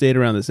like it stayed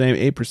around the same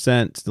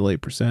 8%, still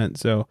 8%.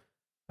 So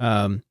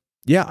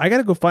yeah, I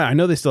gotta go find. I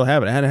know they still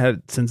have it. I hadn't had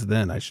it since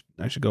then. I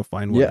should go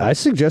find one. Yeah, I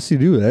suggest you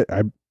do that.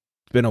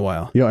 It's been a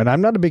while. You know, and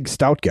I'm not a big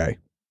stout guy.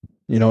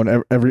 You know,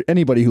 and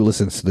anybody who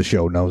listens to the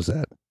show knows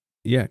that.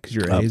 Yeah, because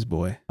you're a haze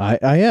boy. I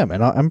am,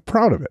 and I'm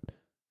proud of it.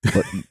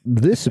 But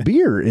this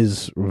beer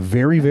is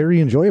very,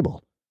 very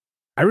enjoyable.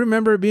 I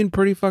remember it being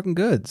pretty fucking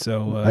good.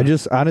 So I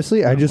just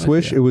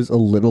wish it was a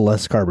little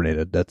less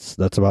carbonated. That's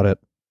about it.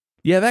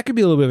 Yeah, that could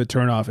be a little bit of a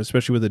turnoff,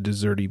 especially with a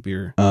desserty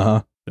beer.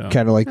 So.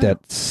 Kind of like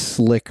that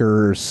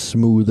slicker,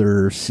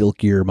 smoother,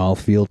 silkier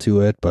mouthfeel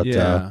to it. But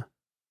yeah.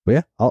 But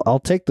yeah, I'll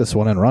take this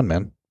one and run,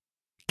 man.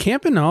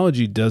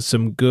 Campanology does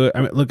some good.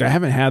 I mean, look, I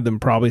haven't had them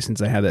probably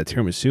since I had that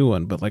tiramisu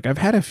one, but like I've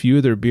had a few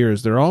of their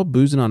beers. They're all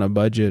boozing on a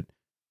budget,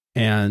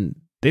 and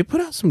they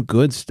put out some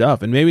good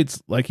stuff. And maybe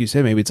it's like you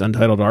said, maybe it's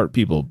Untitled Art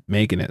people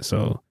making it,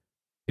 so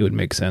it would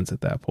make sense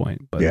at that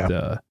point. But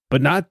yeah.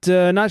 But not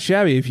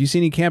shabby. If you see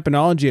any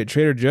Campanology at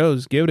Trader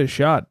Joe's, give it a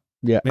shot.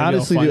 Yeah, maybe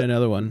honestly, I'll find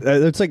another one.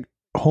 It's like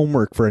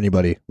homework for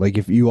anybody. Like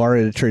if you are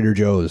at a Trader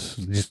Joe's,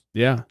 just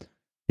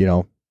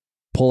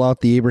pull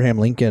out the Abraham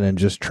Lincoln and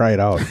just try it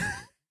out.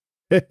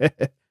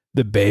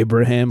 The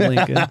Babraham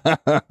Lincoln.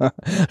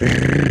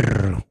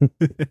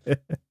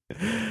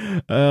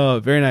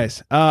 Oh, very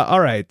nice. All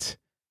right.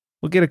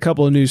 We'll get a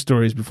couple of news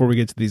stories before we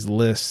get to these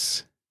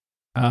lists.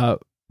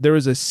 There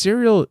was a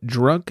serial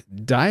drunk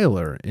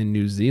dialer in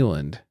New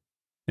Zealand.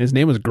 His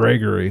name was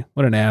Gregory.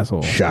 What an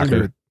asshole.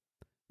 Shocker.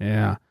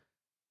 Yeah.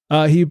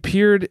 He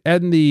appeared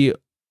in the,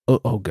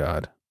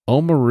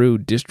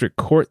 Oamaru District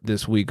Court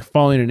this week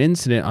following an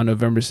incident on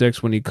November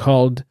 6th when he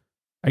called,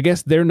 I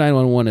guess their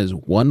 911 is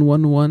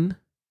 111.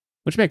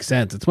 Which makes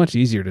sense. It's much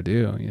easier to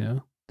do,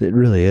 It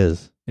really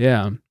is.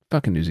 Yeah.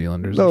 Fucking New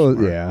Zealanders. Oh,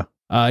 yeah.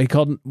 He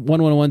called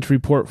 111 to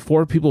report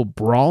 4 people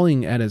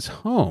brawling at his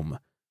home.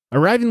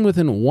 Arriving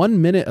within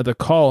 1 minute of the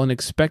call and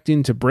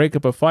expecting to break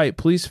up a fight,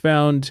 police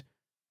found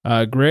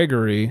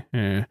Gregory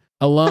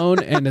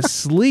alone and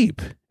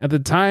asleep. At the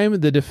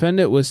time, the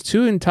defendant was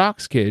too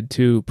intoxicated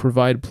to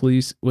provide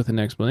police with an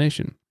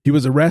explanation. He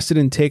was arrested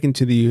and taken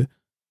to the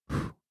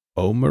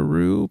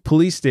Oamaru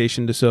police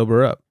station to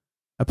sober up.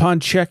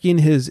 Upon checking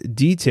his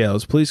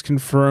details, police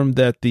confirmed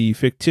that the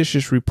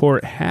fictitious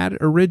report had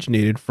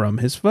originated from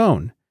his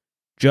phone.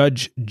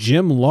 Judge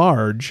Jim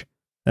Large,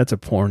 that's a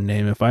porn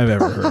name if I've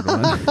ever heard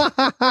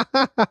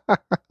one,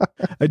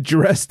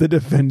 addressed the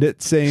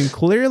defendant, saying,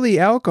 clearly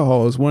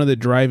alcohol is one of the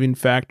driving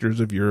factors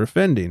of your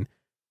offending.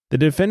 The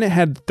defendant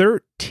had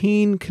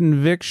 13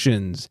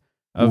 convictions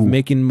of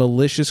making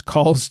malicious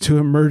calls to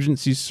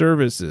emergency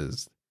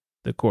services,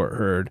 the court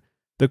heard.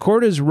 The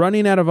court is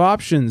running out of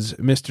options,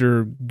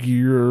 Mr.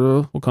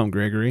 We'll call him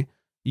Gregory.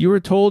 You were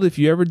told if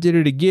you ever did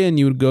it again,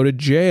 you would go to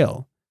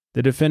jail.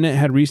 The defendant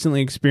had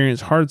recently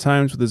experienced hard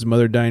times with his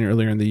mother dying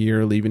earlier in the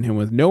year, leaving him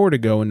with nowhere to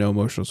go and no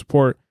emotional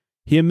support.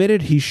 He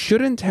admitted he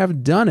shouldn't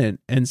have done it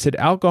and said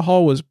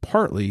alcohol was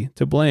partly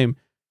to blame.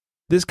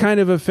 This kind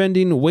of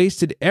offending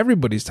wasted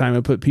everybody's time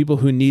and put people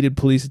who needed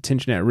police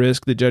attention at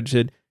risk. The judge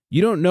said,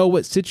 you don't know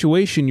what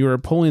situation you are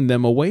pulling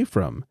them away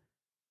from.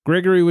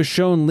 Gregory was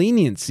shown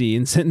leniency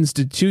and sentenced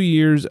to 2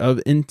 years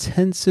of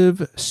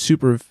intensive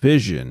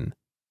supervision.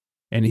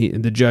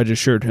 And the judge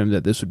assured him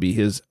that this would be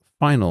his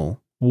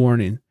final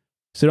warning.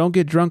 So don't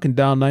get drunk and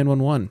dial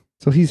 911.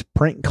 So he's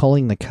prank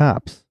calling the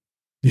cops.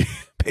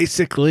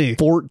 Basically.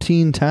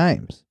 14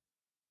 times.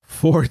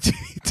 14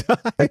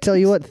 times. I tell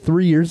you what,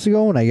 3 years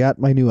ago when I got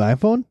my new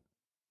iPhone,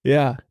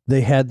 yeah,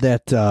 they had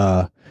that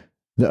the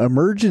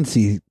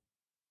emergency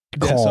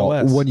call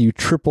SOS. when you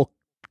triple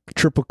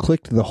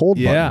clicked the hold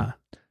button. Yeah.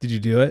 Did you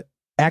do it?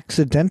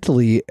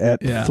 Accidentally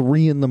at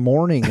 3 in the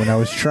morning when I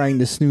was trying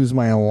to snooze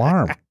my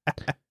alarm.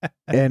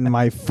 And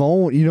my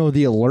phone,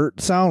 the alert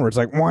sound where it's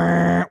like,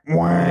 wah,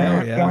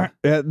 wah, wah,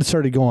 it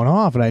started going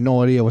off and I had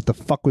no idea what the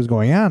fuck was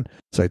going on.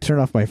 So I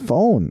turned off my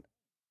phone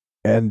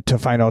and to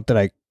find out that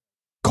I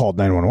called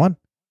 911.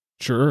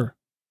 Sure.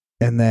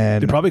 And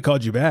then they probably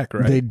called you back,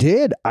 right? They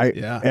did. I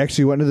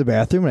actually went to the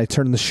bathroom and I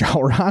turned the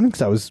shower on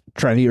because I was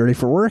trying to get ready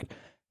for work.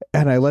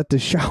 And I let the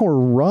shower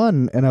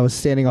run and I was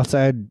standing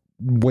outside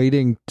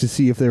waiting to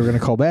see if they were going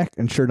to call back.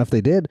 And sure enough,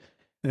 they did.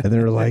 And they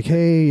were like,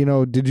 hey,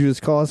 did you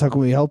just call us? How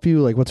can we help you?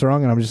 Like, what's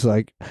wrong? And I'm just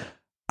like,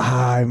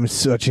 I'm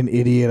such an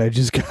idiot. I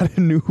just got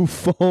a new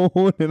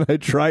phone and I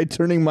tried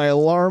turning my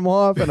alarm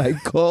off and I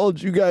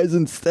called you guys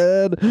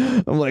instead.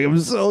 I'm like, I'm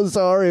so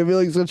sorry. I feel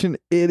like such an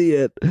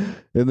idiot.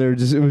 And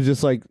it was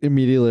just like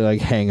immediately like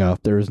hang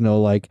up. There was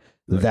no like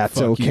that's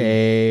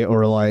okay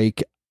or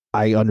like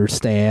I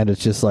understand.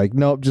 It's just like,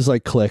 nope, just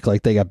like click.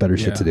 Like they got better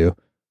shit to do.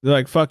 They're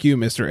like, fuck you,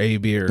 Mr. A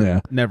Beer. Yeah.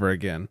 Never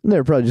again. And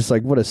they're probably just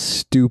like, what a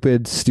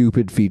stupid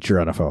feature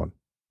on a phone.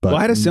 But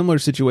I had a similar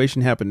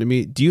situation happen to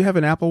me. Do you have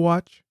an Apple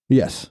Watch?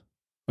 Yes.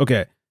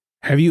 Okay.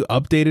 Have you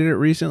updated it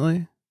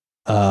recently?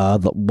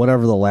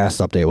 Whatever the last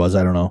update was,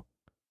 I don't know.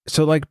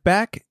 So like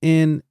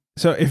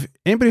so if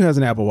anybody who has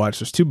an Apple Watch,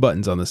 there's 2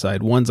 buttons on the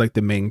side. One's like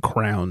the main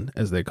crown,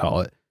 as they call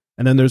it.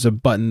 And then there's a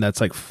button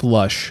that's like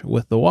flush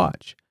with the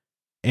watch.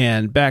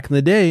 And back in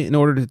the day, in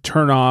order to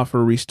turn off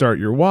or restart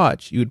your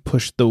watch, you would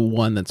push the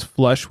one that's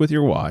flush with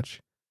your watch,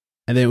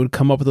 and then it would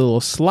come up with a little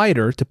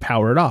slider to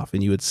power it off,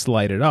 and you would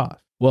slide it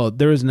off. Well,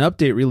 there was an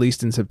update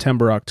released in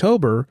September,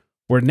 October,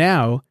 where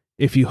now,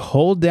 if you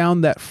hold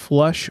down that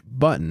flush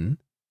button,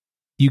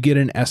 you get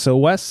an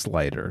SOS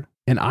slider.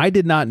 And I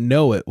did not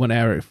know it when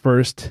I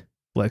first,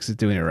 Lex is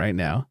doing it right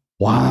now.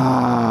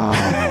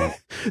 Wow.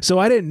 So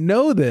I didn't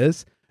know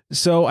this,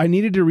 so I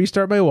needed to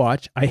restart my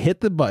watch. I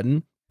hit the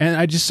button, and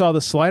I just saw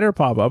the slider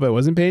pop up. I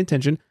wasn't paying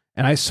attention.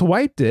 And I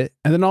swiped it,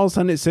 and then all of a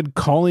sudden it said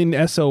calling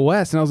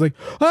SOS, and I was like,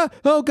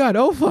 oh God,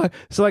 oh fuck.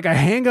 So like I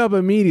hang up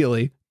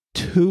immediately.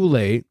 Too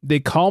late. They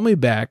call me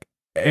back,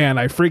 and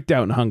I freaked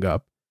out and hung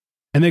up.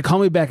 And they call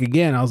me back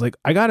again. I was like,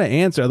 I gotta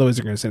answer, otherwise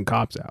they're gonna send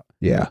cops out.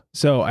 Yeah.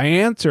 So I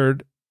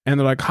answered, and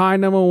they're like, "Hi,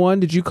 911,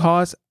 did you call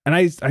us?" And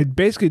I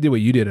basically did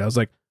what you did. I was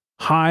like,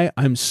 "Hi,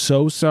 I'm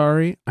so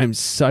sorry. I'm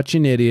such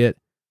an idiot.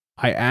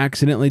 I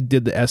accidentally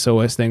did the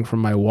SOS thing from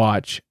my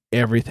watch.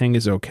 Everything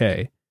is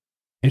okay."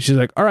 And she's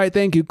like, "All right,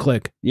 thank you."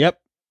 Click. Yep.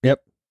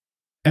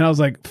 And I was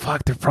like,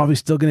 "Fuck, they're probably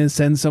still gonna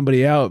send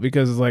somebody out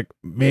because like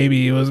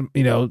maybe it was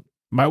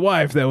my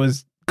wife that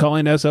was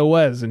calling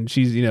SOS and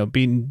she's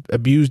being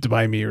abused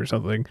by me or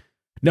something."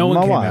 No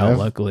one came out.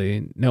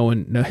 Luckily, no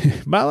one. No,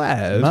 my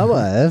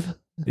wife.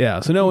 Yeah,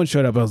 so no one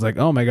showed up. I was like,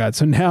 "Oh my God!"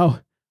 So now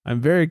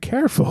I'm very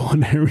careful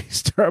when I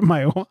restart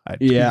my watch.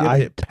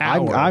 Yeah,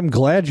 I'm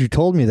glad you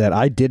told me that.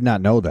 I did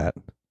not know that.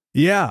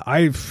 Yeah,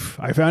 I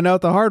found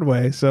out the hard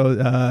way.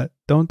 So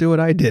don't do what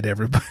I did,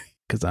 everybody,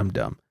 because I'm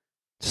dumb.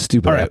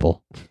 Stupid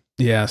Apple.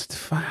 Yes.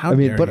 I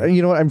mean, but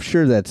you know what? I'm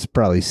sure that's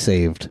probably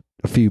saved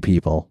a few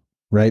people,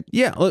 right?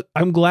 Yeah. Look,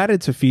 I'm glad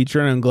it's a feature,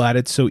 and I'm glad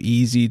it's so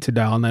easy to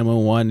dial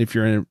 911 if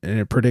you're in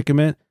a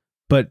predicament.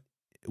 But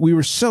we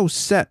were so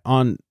set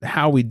on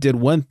how we did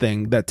one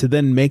thing that to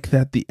then make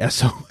that the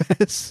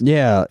SOS.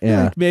 Yeah.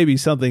 Like maybe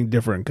something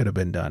different could have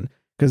been done.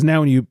 Because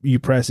now when you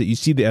press it, you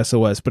see the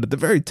SOS, but at the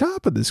very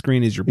top of the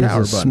screen is your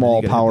power button.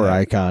 Small power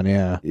icon,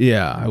 yeah.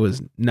 Yeah, I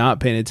was not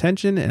paying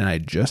attention, and I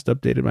just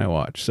updated my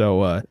watch.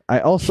 So I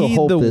also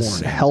hope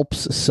this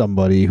helps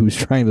somebody who's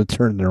trying to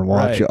turn their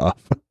watch off.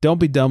 Don't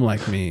be dumb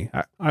like me.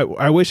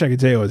 I wish I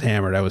could tell you I was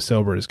hammered. I was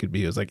sober as could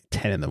be. It was like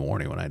 10 in the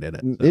morning when I did it.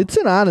 So. It's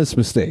an honest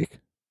mistake.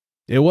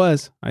 It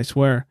was, I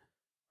swear.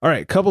 All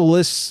right, couple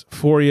lists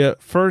for you.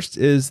 First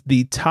is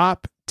the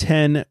top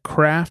 10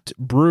 craft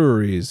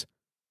breweries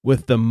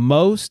with the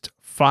most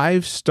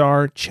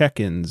 5-star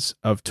check-ins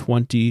of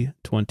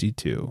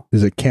 2022.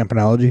 Is it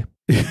Campanology?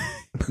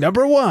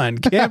 Number 1,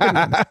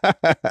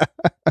 Campanology.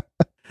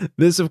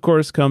 This, of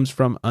course, comes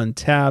from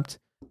Untapped.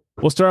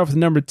 We'll start off with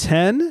number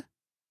 10,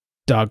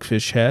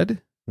 Dogfish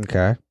Head.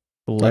 Okay.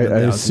 I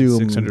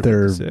assume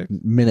they're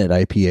minute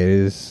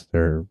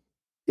IPAs.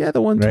 Yeah,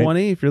 the 120,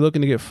 right? If you're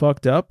looking to get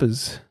fucked up,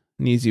 is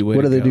an easy way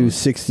to go. What do they do,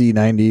 60,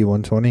 90,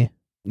 120?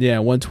 Yeah,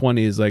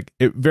 120 is like,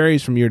 it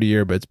varies from year to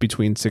year, but it's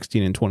between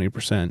 16 and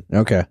 20%.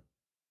 Okay.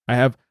 I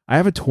have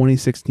a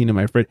 2016 in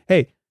my fridge.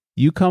 Hey,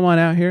 you come on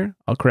out here,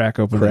 I'll crack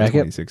open that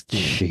 2016.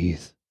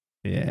 Jeez.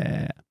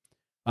 Yeah.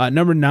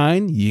 Number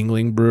 9,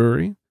 Yingling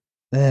Brewery.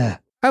 Yeah.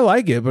 I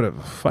like it, but a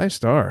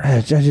 5-star. I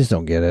just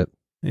don't get it.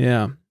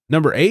 Yeah.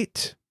 Number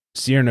 8,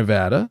 Sierra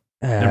Nevada.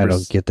 I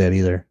don't get that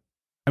either.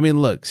 I mean,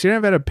 look, Sierra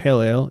Nevada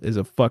Pale Ale is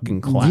a fucking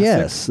classic.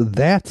 Yes,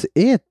 that's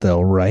it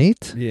though,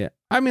 right? Yeah.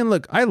 I mean,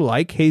 look, I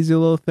like hazy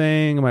little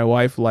thing. My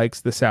wife likes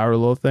the sour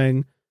little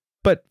thing,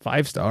 but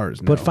 5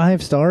 stars. No. But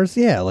 5 stars,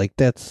 yeah, like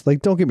that's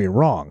like, don't get me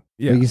wrong.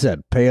 Yeah. Like you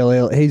said, pale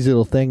ale, hazy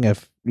little thing.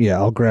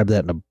 I'll grab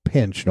that in a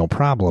pinch, no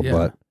problem. Yeah.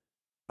 But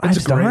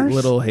it's a great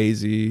little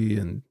hazy,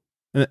 and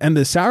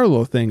the sour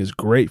little thing is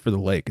great for the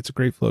lake. It's a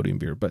great floating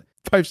beer, but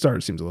 5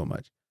 stars seems a little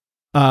much.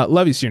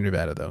 Love you, Sierra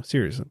Nevada, though.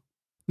 Seriously.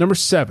 Number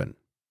 7.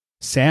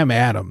 Sam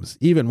Adams,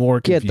 even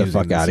more confusing. Get the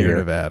fuck out of here,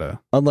 Nevada.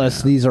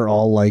 Unless these are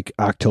all like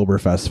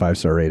Oktoberfest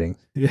 5-star ratings.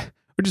 Yeah,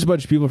 we're just a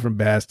bunch of people from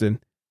Boston.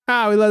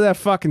 We love that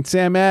fucking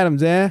Sam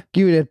Adams, eh?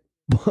 Give me that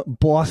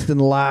Boston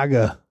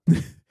Lager.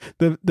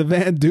 the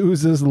Van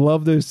Duzes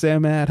love their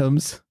Sam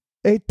Adams.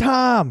 Hey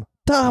Tom,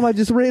 I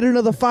just rated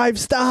another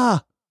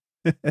 5-star.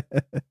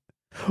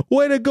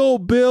 Way to go,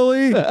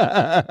 Billy!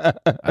 I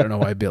don't know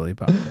why Billy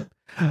popped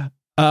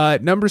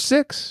up. Number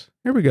 6.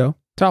 Here we go.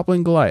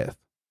 Toppling Goliath.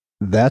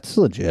 That's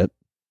legit.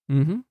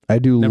 Mm-hmm. I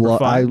do.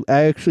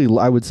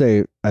 I would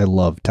say I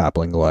love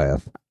Toppling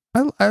Goliath.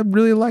 I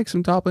really like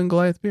some Toppling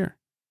Goliath beer.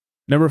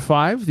 Number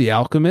 5, The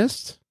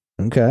Alchemist.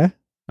 Okay.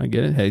 I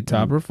get it. Heady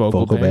Topper,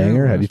 Vocal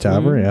Banger, Heady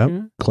Topper,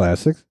 yeah.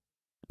 Classics.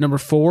 Number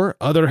 4,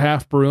 Other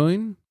Half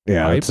Brewing.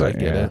 Yeah, hype, I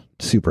get it.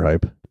 Super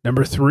hype.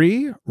 Number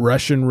 3,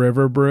 Russian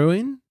River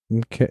Brewing.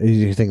 Okay.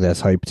 You think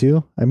that's hype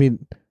too? I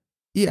mean,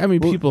 yeah,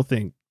 people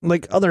think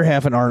like Other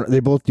Half and Arnold,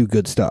 they both do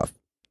good stuff.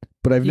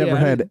 But I've never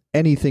had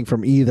anything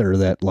from either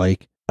that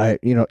like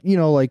like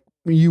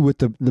you with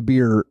the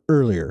beer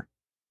earlier.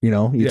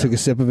 You took a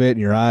sip of it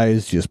and your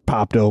eyes just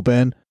popped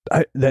open.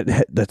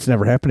 That's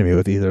never happened to me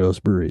with either of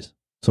those breweries.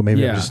 So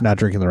maybe I'm just not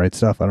drinking the right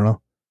stuff. I don't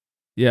know.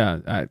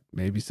 Yeah,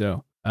 maybe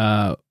so.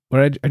 But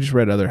I just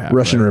read Other Half.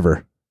 Russian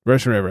River.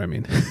 I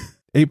mean,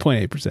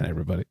 8.8%.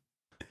 Everybody.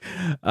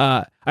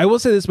 I will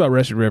say this about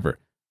Russian River.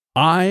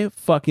 I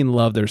fucking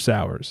love their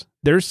sours.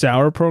 Their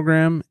sour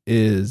program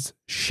is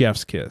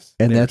chef's kiss.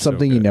 And that's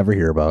something you never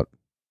hear about.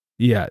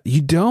 Yeah,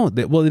 you don't.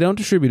 They don't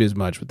distribute as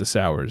much with the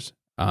sours.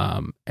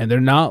 And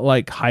they're not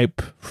like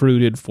hype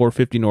fruited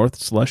 450 North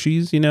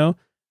slushies,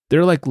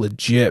 They're like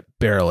legit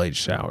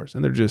barrel-aged sours.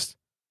 And they're just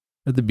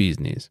at the bee's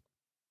knees.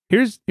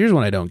 Here's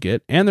one I don't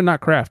get. And they're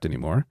not craft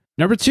anymore.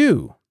 Number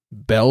 2,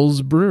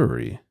 Bell's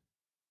Brewery.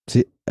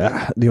 See,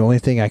 the only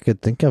thing I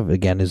could think of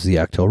again is the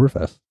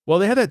Oktoberfest. Well,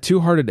 they had that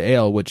Two-Hearted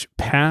Ale, which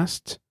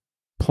passed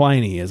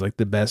Pliny as like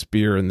the best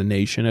beer in the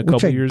nation a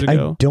couple years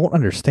ago. I don't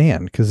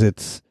understand because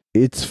it's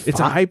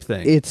a hype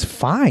thing. It's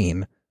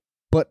fine,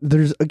 but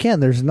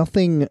there's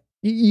nothing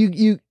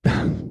you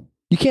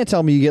can't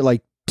tell me you get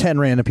like 10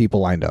 random people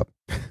lined up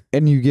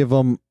and you give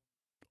them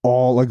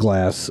all a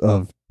glass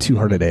of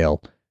Two-Hearted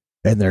Ale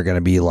and they're going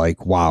to be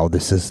like, wow,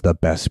 this is the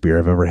best beer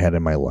I've ever had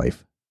in my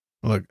life.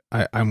 Look,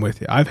 I'm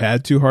with you. I've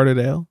had Two-Hearted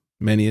Ale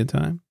many a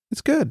time.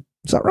 It's good.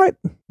 Is that right?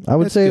 I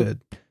would say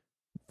good.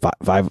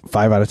 5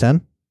 out of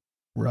 10.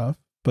 Rough,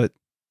 but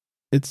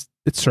it's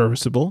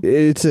serviceable.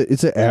 It's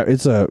an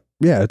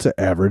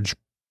average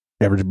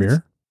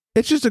beer.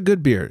 It's just a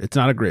good beer. It's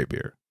not a great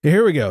beer.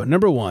 Here we go.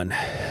 Number 1,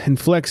 in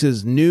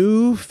Flex's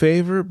new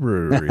favorite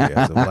brewery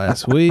as of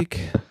last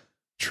week,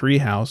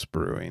 Treehouse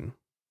Brewing.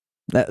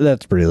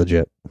 That's pretty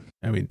legit.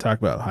 I mean, talk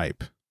about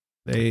hype.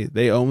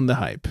 They own the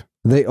hype.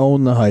 They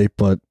own the hype,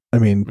 but I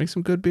mean, make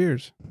some good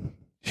beers.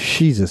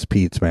 Jesus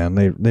Pete's, man.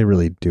 They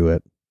really do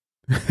it.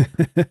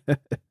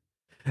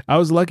 I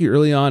was lucky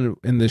early on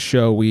in this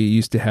show. We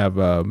used to have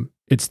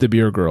It's the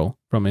Beer Girl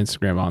from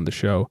Instagram on the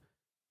show,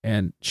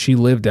 and she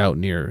lived out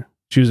near.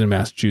 She was in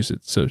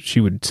Massachusetts, so she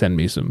would send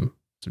me some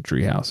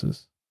tree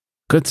houses.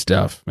 Good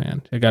stuff,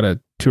 man. I got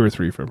 2 or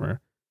 3 from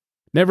her.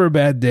 Never a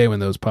bad day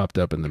when those popped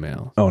up in the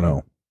mail. Oh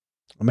no,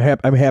 I'm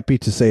happy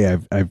to say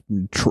I've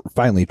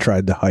finally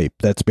tried the hype.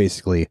 That's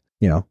basically,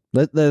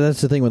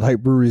 that's the thing with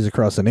hype breweries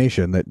across the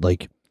nation that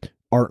like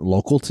aren't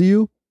local to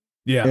you.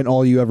 Yeah. And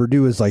all you ever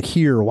do is like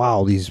hear,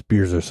 wow, these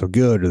beers are so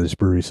good, or this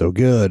brewery's so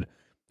good.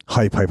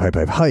 Hype. You're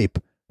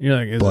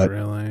like, is it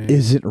really?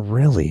 Is it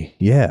really?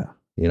 Yeah.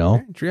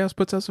 Treehouse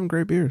puts out some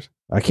great beers.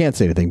 I can't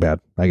say anything bad.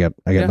 I got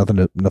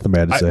nothing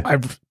bad to say.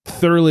 I've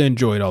thoroughly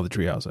enjoyed all the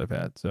Treehouse I've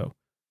had. So,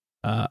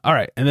 all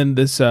right. And then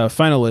this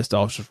final list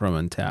also from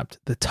Untapped,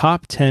 the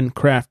top 10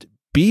 craft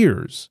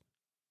beers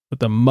with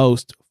the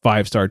most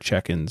 5-star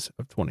check-ins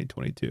of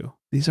 2022.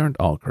 These aren't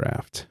all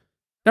craft.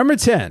 Number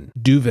 10,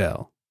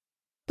 Duvel.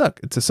 Look,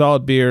 it's a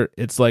solid beer.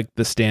 It's like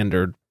the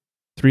standard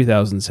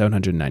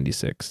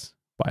 3,796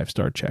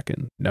 5-star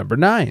check-in. Number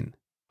 9,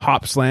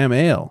 Hop Slam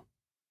Ale.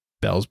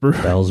 Bell's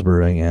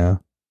Brewing, yeah.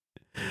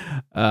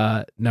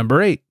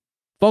 Number 8,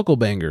 Vocal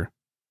Banger.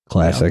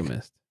 Classic.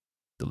 Alchemist.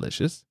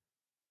 Delicious.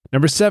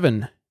 Number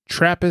 7,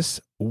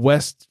 Trappist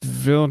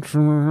Westville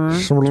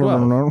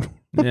 12.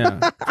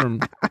 Yeah,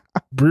 from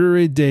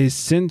Brewery des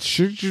Saint.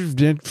 Get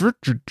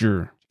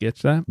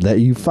that? That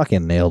you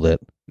fucking nailed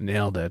it.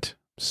 Nailed it.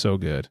 So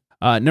good.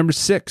 Number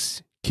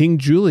 6, King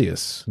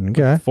Julius.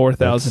 Okay.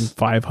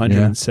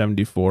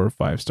 4,574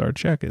 5-star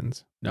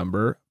check-ins.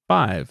 Number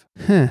 5,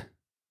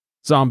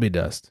 Zombie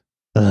Dust.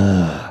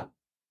 It's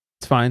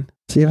fine.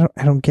 See, I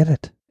don't get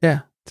it.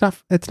 Yeah,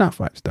 it's not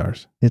 5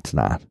 stars. It's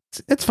not.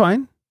 It's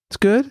fine. It's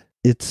good.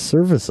 It's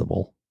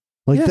serviceable.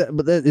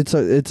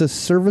 It's a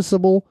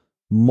serviceable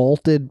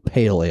malted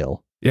pale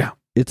ale. Yeah.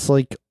 It's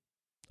like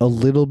a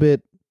little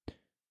bit,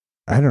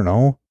 I don't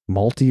know,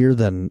 maltier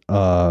than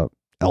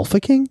Alpha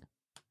King.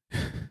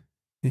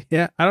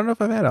 Yeah, I don't know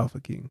if I've had Alpha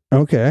King.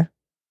 Okay.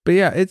 But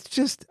yeah, it's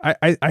just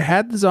I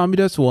had the Zombie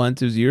Dust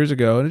once. It was years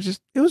ago, and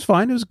it was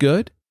fine. It was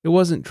good. It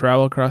wasn't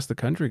travel across the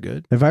country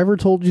good. Have I ever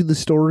told you the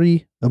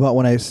story about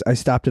when I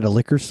stopped at a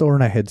liquor store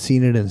and I had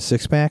seen it in a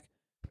 6-pack,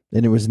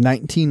 and it was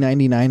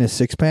 $19.99 a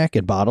 6-pack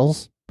in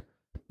bottles,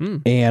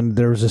 and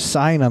there was a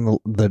sign on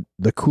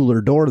the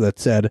cooler door that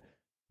said,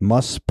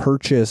 "Must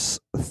purchase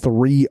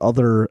 3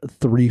 other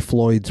 3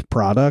 Floyds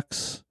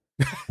products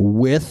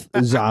with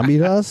Zombie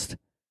Dust."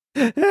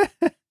 And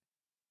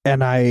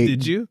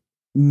did you?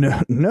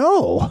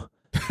 No.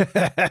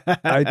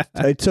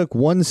 I took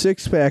 1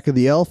 6-pack of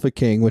the Alpha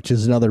King, which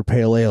is another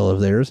pale ale of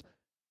theirs,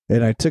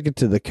 and I took it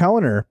to the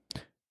counter,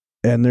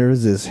 and there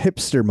was this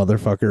hipster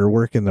motherfucker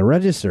working the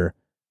register. Of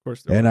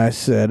course. And I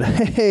said,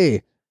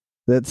 "Hey,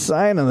 that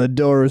sign on the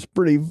door is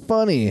pretty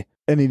funny."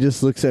 And he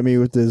just looks at me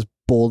with his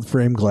bold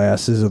frame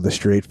glasses with a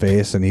straight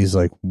face, and he's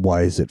like,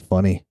 "Why is it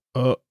funny?"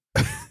 I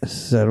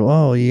said,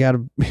 "Well, you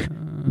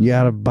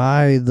gotta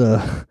buy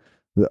the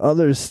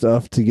other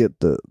stuff to get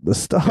the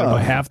stuff.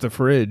 Buy half the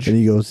fridge." And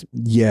he goes,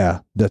 "Yeah,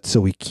 that's so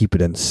we keep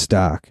it in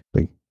stock."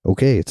 Like,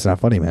 okay, it's not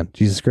funny, man.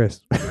 Jesus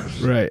Christ.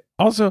 Right.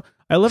 Also,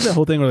 I love that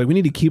whole thing where like we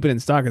need to keep it in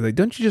stock. It's like,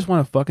 don't you just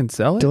want to fucking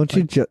sell it? Don't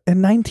you just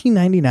and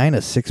 $19.99 a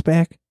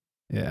 6-pack?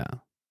 Yeah.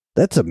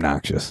 That's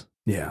obnoxious.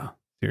 Yeah.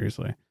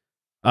 Seriously.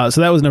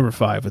 So that was number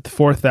 5 with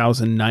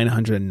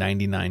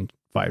 4,999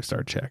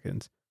 5-star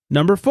check-ins.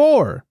 Number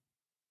 4,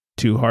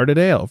 Two-Hearted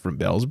Ale from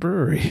Bell's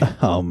Brewery.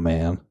 Oh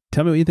man.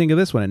 Tell me what you think of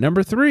this one. At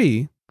number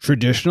 3,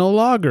 Traditional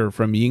Lager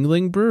from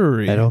Yingling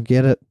Brewery. I don't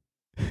get it.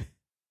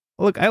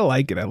 Look, I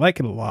like it. I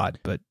like it a lot,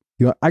 but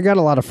I got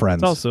a lot of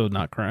friends. It's also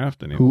not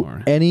craft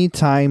anymore. Who,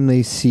 anytime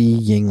they see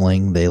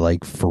Yingling, they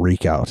like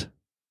freak out.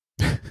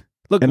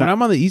 Look, when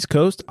I'm on the East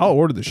Coast, I'll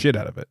order the shit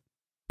out of it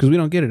because we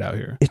don't get it out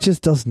here. It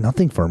just does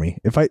nothing for me.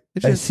 If I've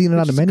seen it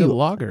on a menu, good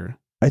lager.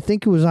 I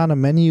think it was on a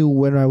menu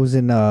when I was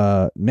in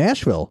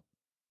Nashville.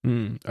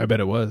 I bet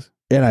it was.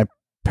 And I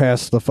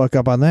passed the fuck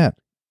up on that.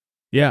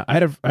 Yeah, I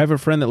have a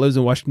friend that lives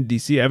in Washington,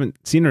 D.C. I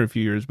haven't seen her in a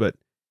few years, but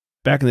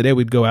back in the day,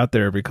 we'd go out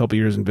there every couple of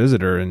years and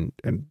visit her, and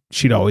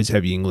she'd always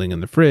have Yingling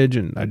in the fridge,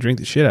 and I'd drink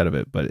the shit out of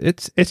it. But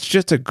it's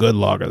just a good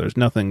lager. There's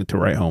nothing to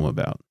write home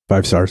about.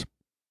 5 stars.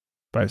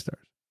 5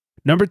 stars.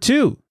 Number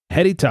 2,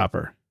 Heady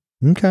Topper.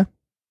 Okay.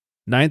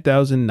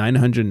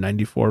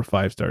 9,994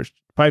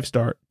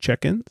 5-star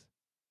check-ins.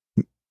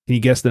 Can you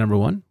guess the number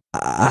 1?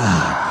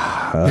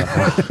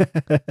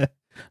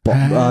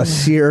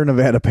 Sierra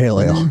Nevada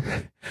Pale Ale.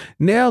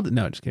 Nailed it.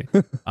 No, just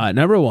kidding.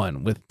 Number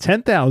 1 with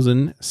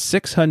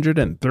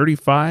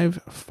 10,635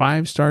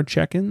 5-star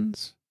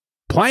check-ins.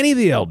 Pliny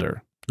the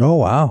Elder. Oh,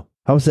 wow.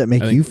 How does that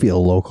make you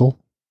feel, local?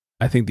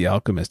 I think the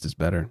Alchemist is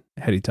better.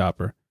 Heady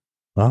Topper.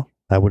 Well,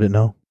 I wouldn't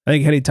know. I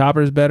think Heady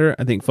Topper is better.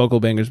 I think Focal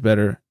Banger's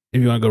better.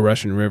 If you want to go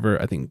Russian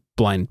River, I think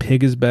Blind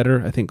Pig is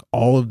better. I think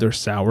all of their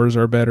sours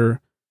are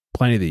better.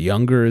 Pliny the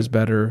Younger is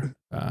better.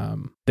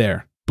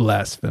 There.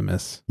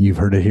 Blasphemous. You've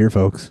heard it here,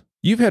 folks.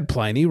 You've had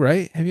Pliny,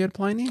 right? Have you had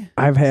Pliny?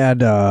 I've had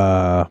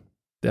the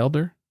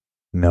Elder?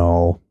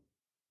 No.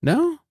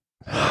 No?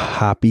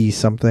 Hoppy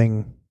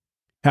something.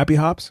 Happy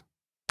Hops?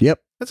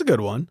 Yep. That's a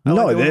good one.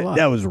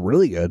 That was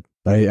really good.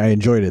 I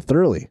enjoyed it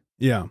thoroughly.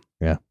 Yeah.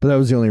 Yeah. But that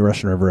was the only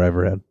Russian River I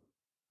ever had.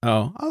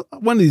 Oh,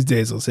 one of these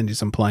days I'll send you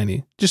some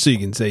Pliny, just so you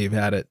can say you've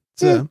had it.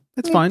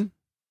 It's fine.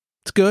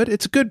 It's good.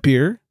 It's a good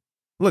beer.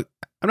 Look,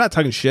 I'm not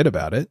talking shit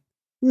about it.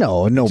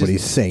 No,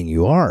 nobody's saying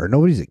you are.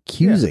 Nobody's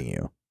accusing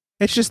you.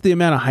 It's just the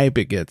amount of hype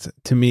it gets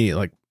to me.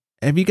 Like,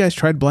 have you guys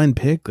tried Blind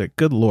Pig? Like,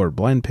 good Lord,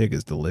 Blind Pig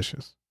is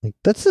delicious. Like,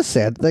 that's the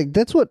sad, like,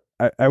 that's what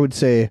I would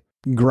say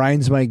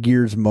grinds my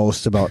gears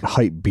most about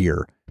hype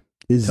beer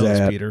is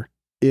that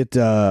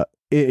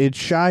it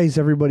shies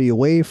everybody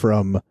away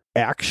from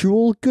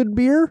actual good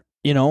beer,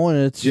 you know, and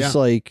it's just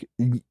like,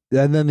 and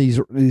then these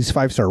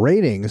 5-star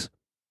ratings,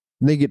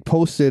 they get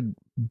posted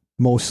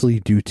mostly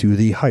due to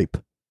the hype.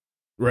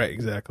 Right,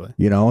 exactly.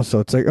 You know, so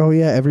it's like, oh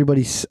yeah,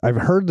 I've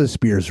heard this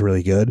beer is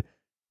really good.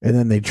 And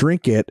then they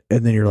drink it,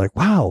 and then you're like,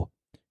 wow,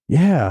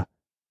 yeah,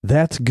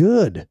 that's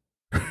good.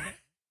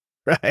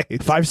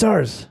 Right. 5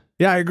 stars.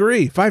 Yeah, I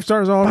agree. 5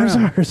 stars all around.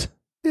 5 stars.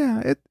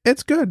 Yeah,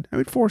 it's good. I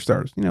mean, 4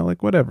 stars, you know,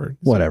 like whatever.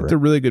 Whatever. It's a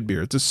really good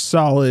beer. It's a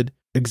solid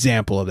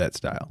example of that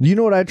style. You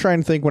know what I try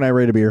and think when I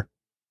rate a beer?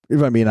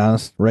 If I'm being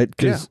honest, right?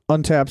 Because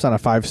Untapped's on a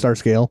 5-star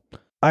scale.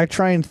 I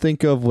try and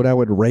think of what I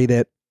would rate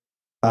it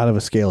out of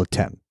a scale of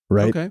 10,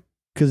 right? Okay.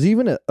 Because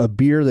even a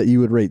beer that you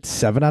would rate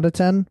 7 out of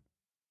 10,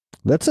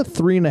 that's a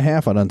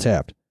 3.5 on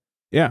Untapped.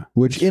 Yeah.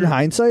 Which in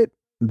hindsight,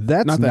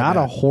 that's not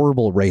a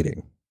horrible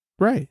rating.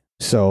 Right.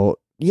 So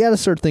you got to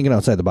start thinking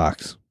outside the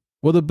box.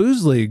 Well, the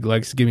Booze League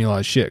likes to give me a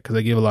lot of shit because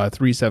I give a lot of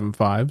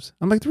 3.75s.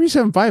 I'm like,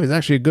 3.75 is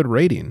actually a good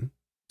rating,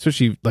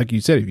 especially like you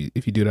said,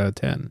 if you do it out of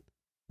 10.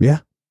 Yeah,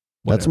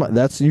 Whatever.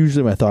 that's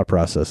usually my thought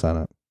process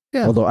on it.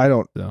 Yeah. Although I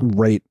don't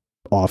rate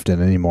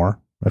often anymore.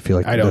 I feel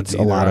like that's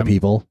a lot of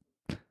people.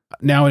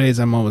 Nowadays,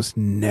 I'm almost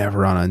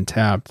never on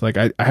Untapped. Like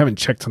I haven't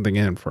checked something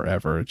in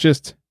forever. It's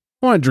just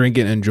I want to drink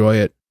it and enjoy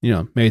it. You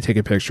know, maybe take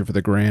a picture for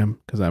the gram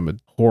because I'm a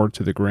whore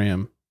to the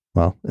gram.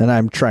 Well, and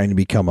I'm trying to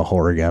become a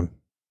whore again.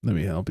 Let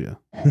me help you.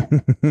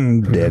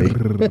 Daddy.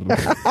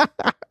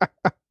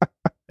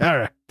 All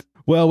right.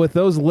 Well, with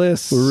those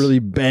lists, we're really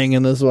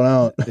banging this one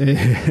out.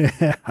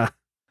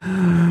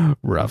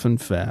 Rough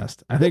and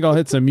fast. I think I'll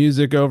hit some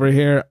music over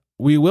here.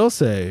 We will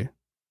say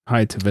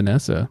hi to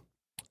Vanessa.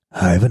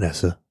 Hi,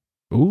 Vanessa.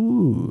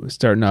 Ooh,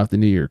 starting off the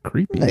new year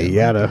creepy. Hey, you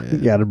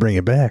gotta bring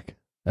it back.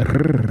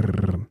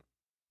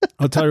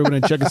 I'll tell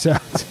everyone to check us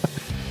out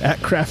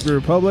at Craft Beer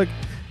Republic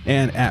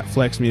and at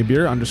FlexMeABeer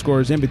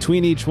 _ in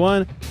between each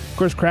one. Of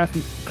course,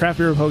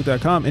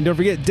 craftbeerrepublic.com. And don't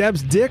forget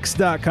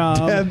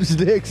debsdicks.com.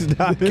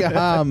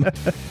 Debsdicks.com.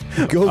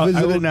 Go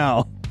visit it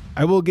now.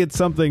 I will get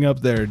something up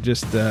there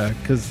just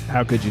because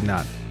how could you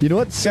not? You know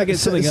what?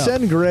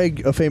 Send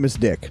Greg a famous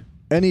dick.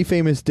 Any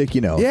famous dick you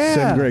know. Yeah.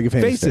 Send Greg a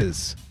famous dick.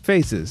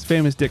 Faces.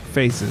 Famous dick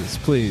faces,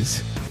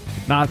 please.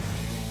 Not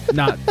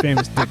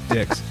famous dick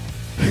dicks.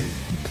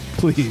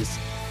 Please.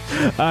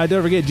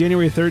 Don't forget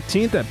January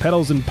 13th at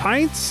Pedals and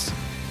Pints.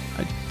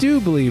 I do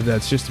believe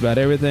that's just about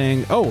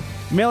everything. Oh,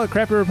 mail at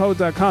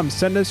craftbeerrepublic.com.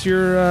 Send us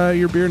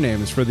your beer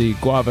names for the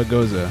Guava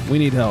Goza. We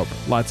need help.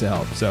 Lots of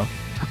help. So,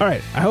 all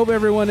right. I hope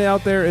everyone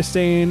out there is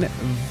staying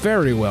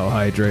very well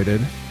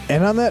hydrated.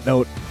 And on that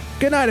note,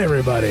 good night,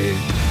 everybody.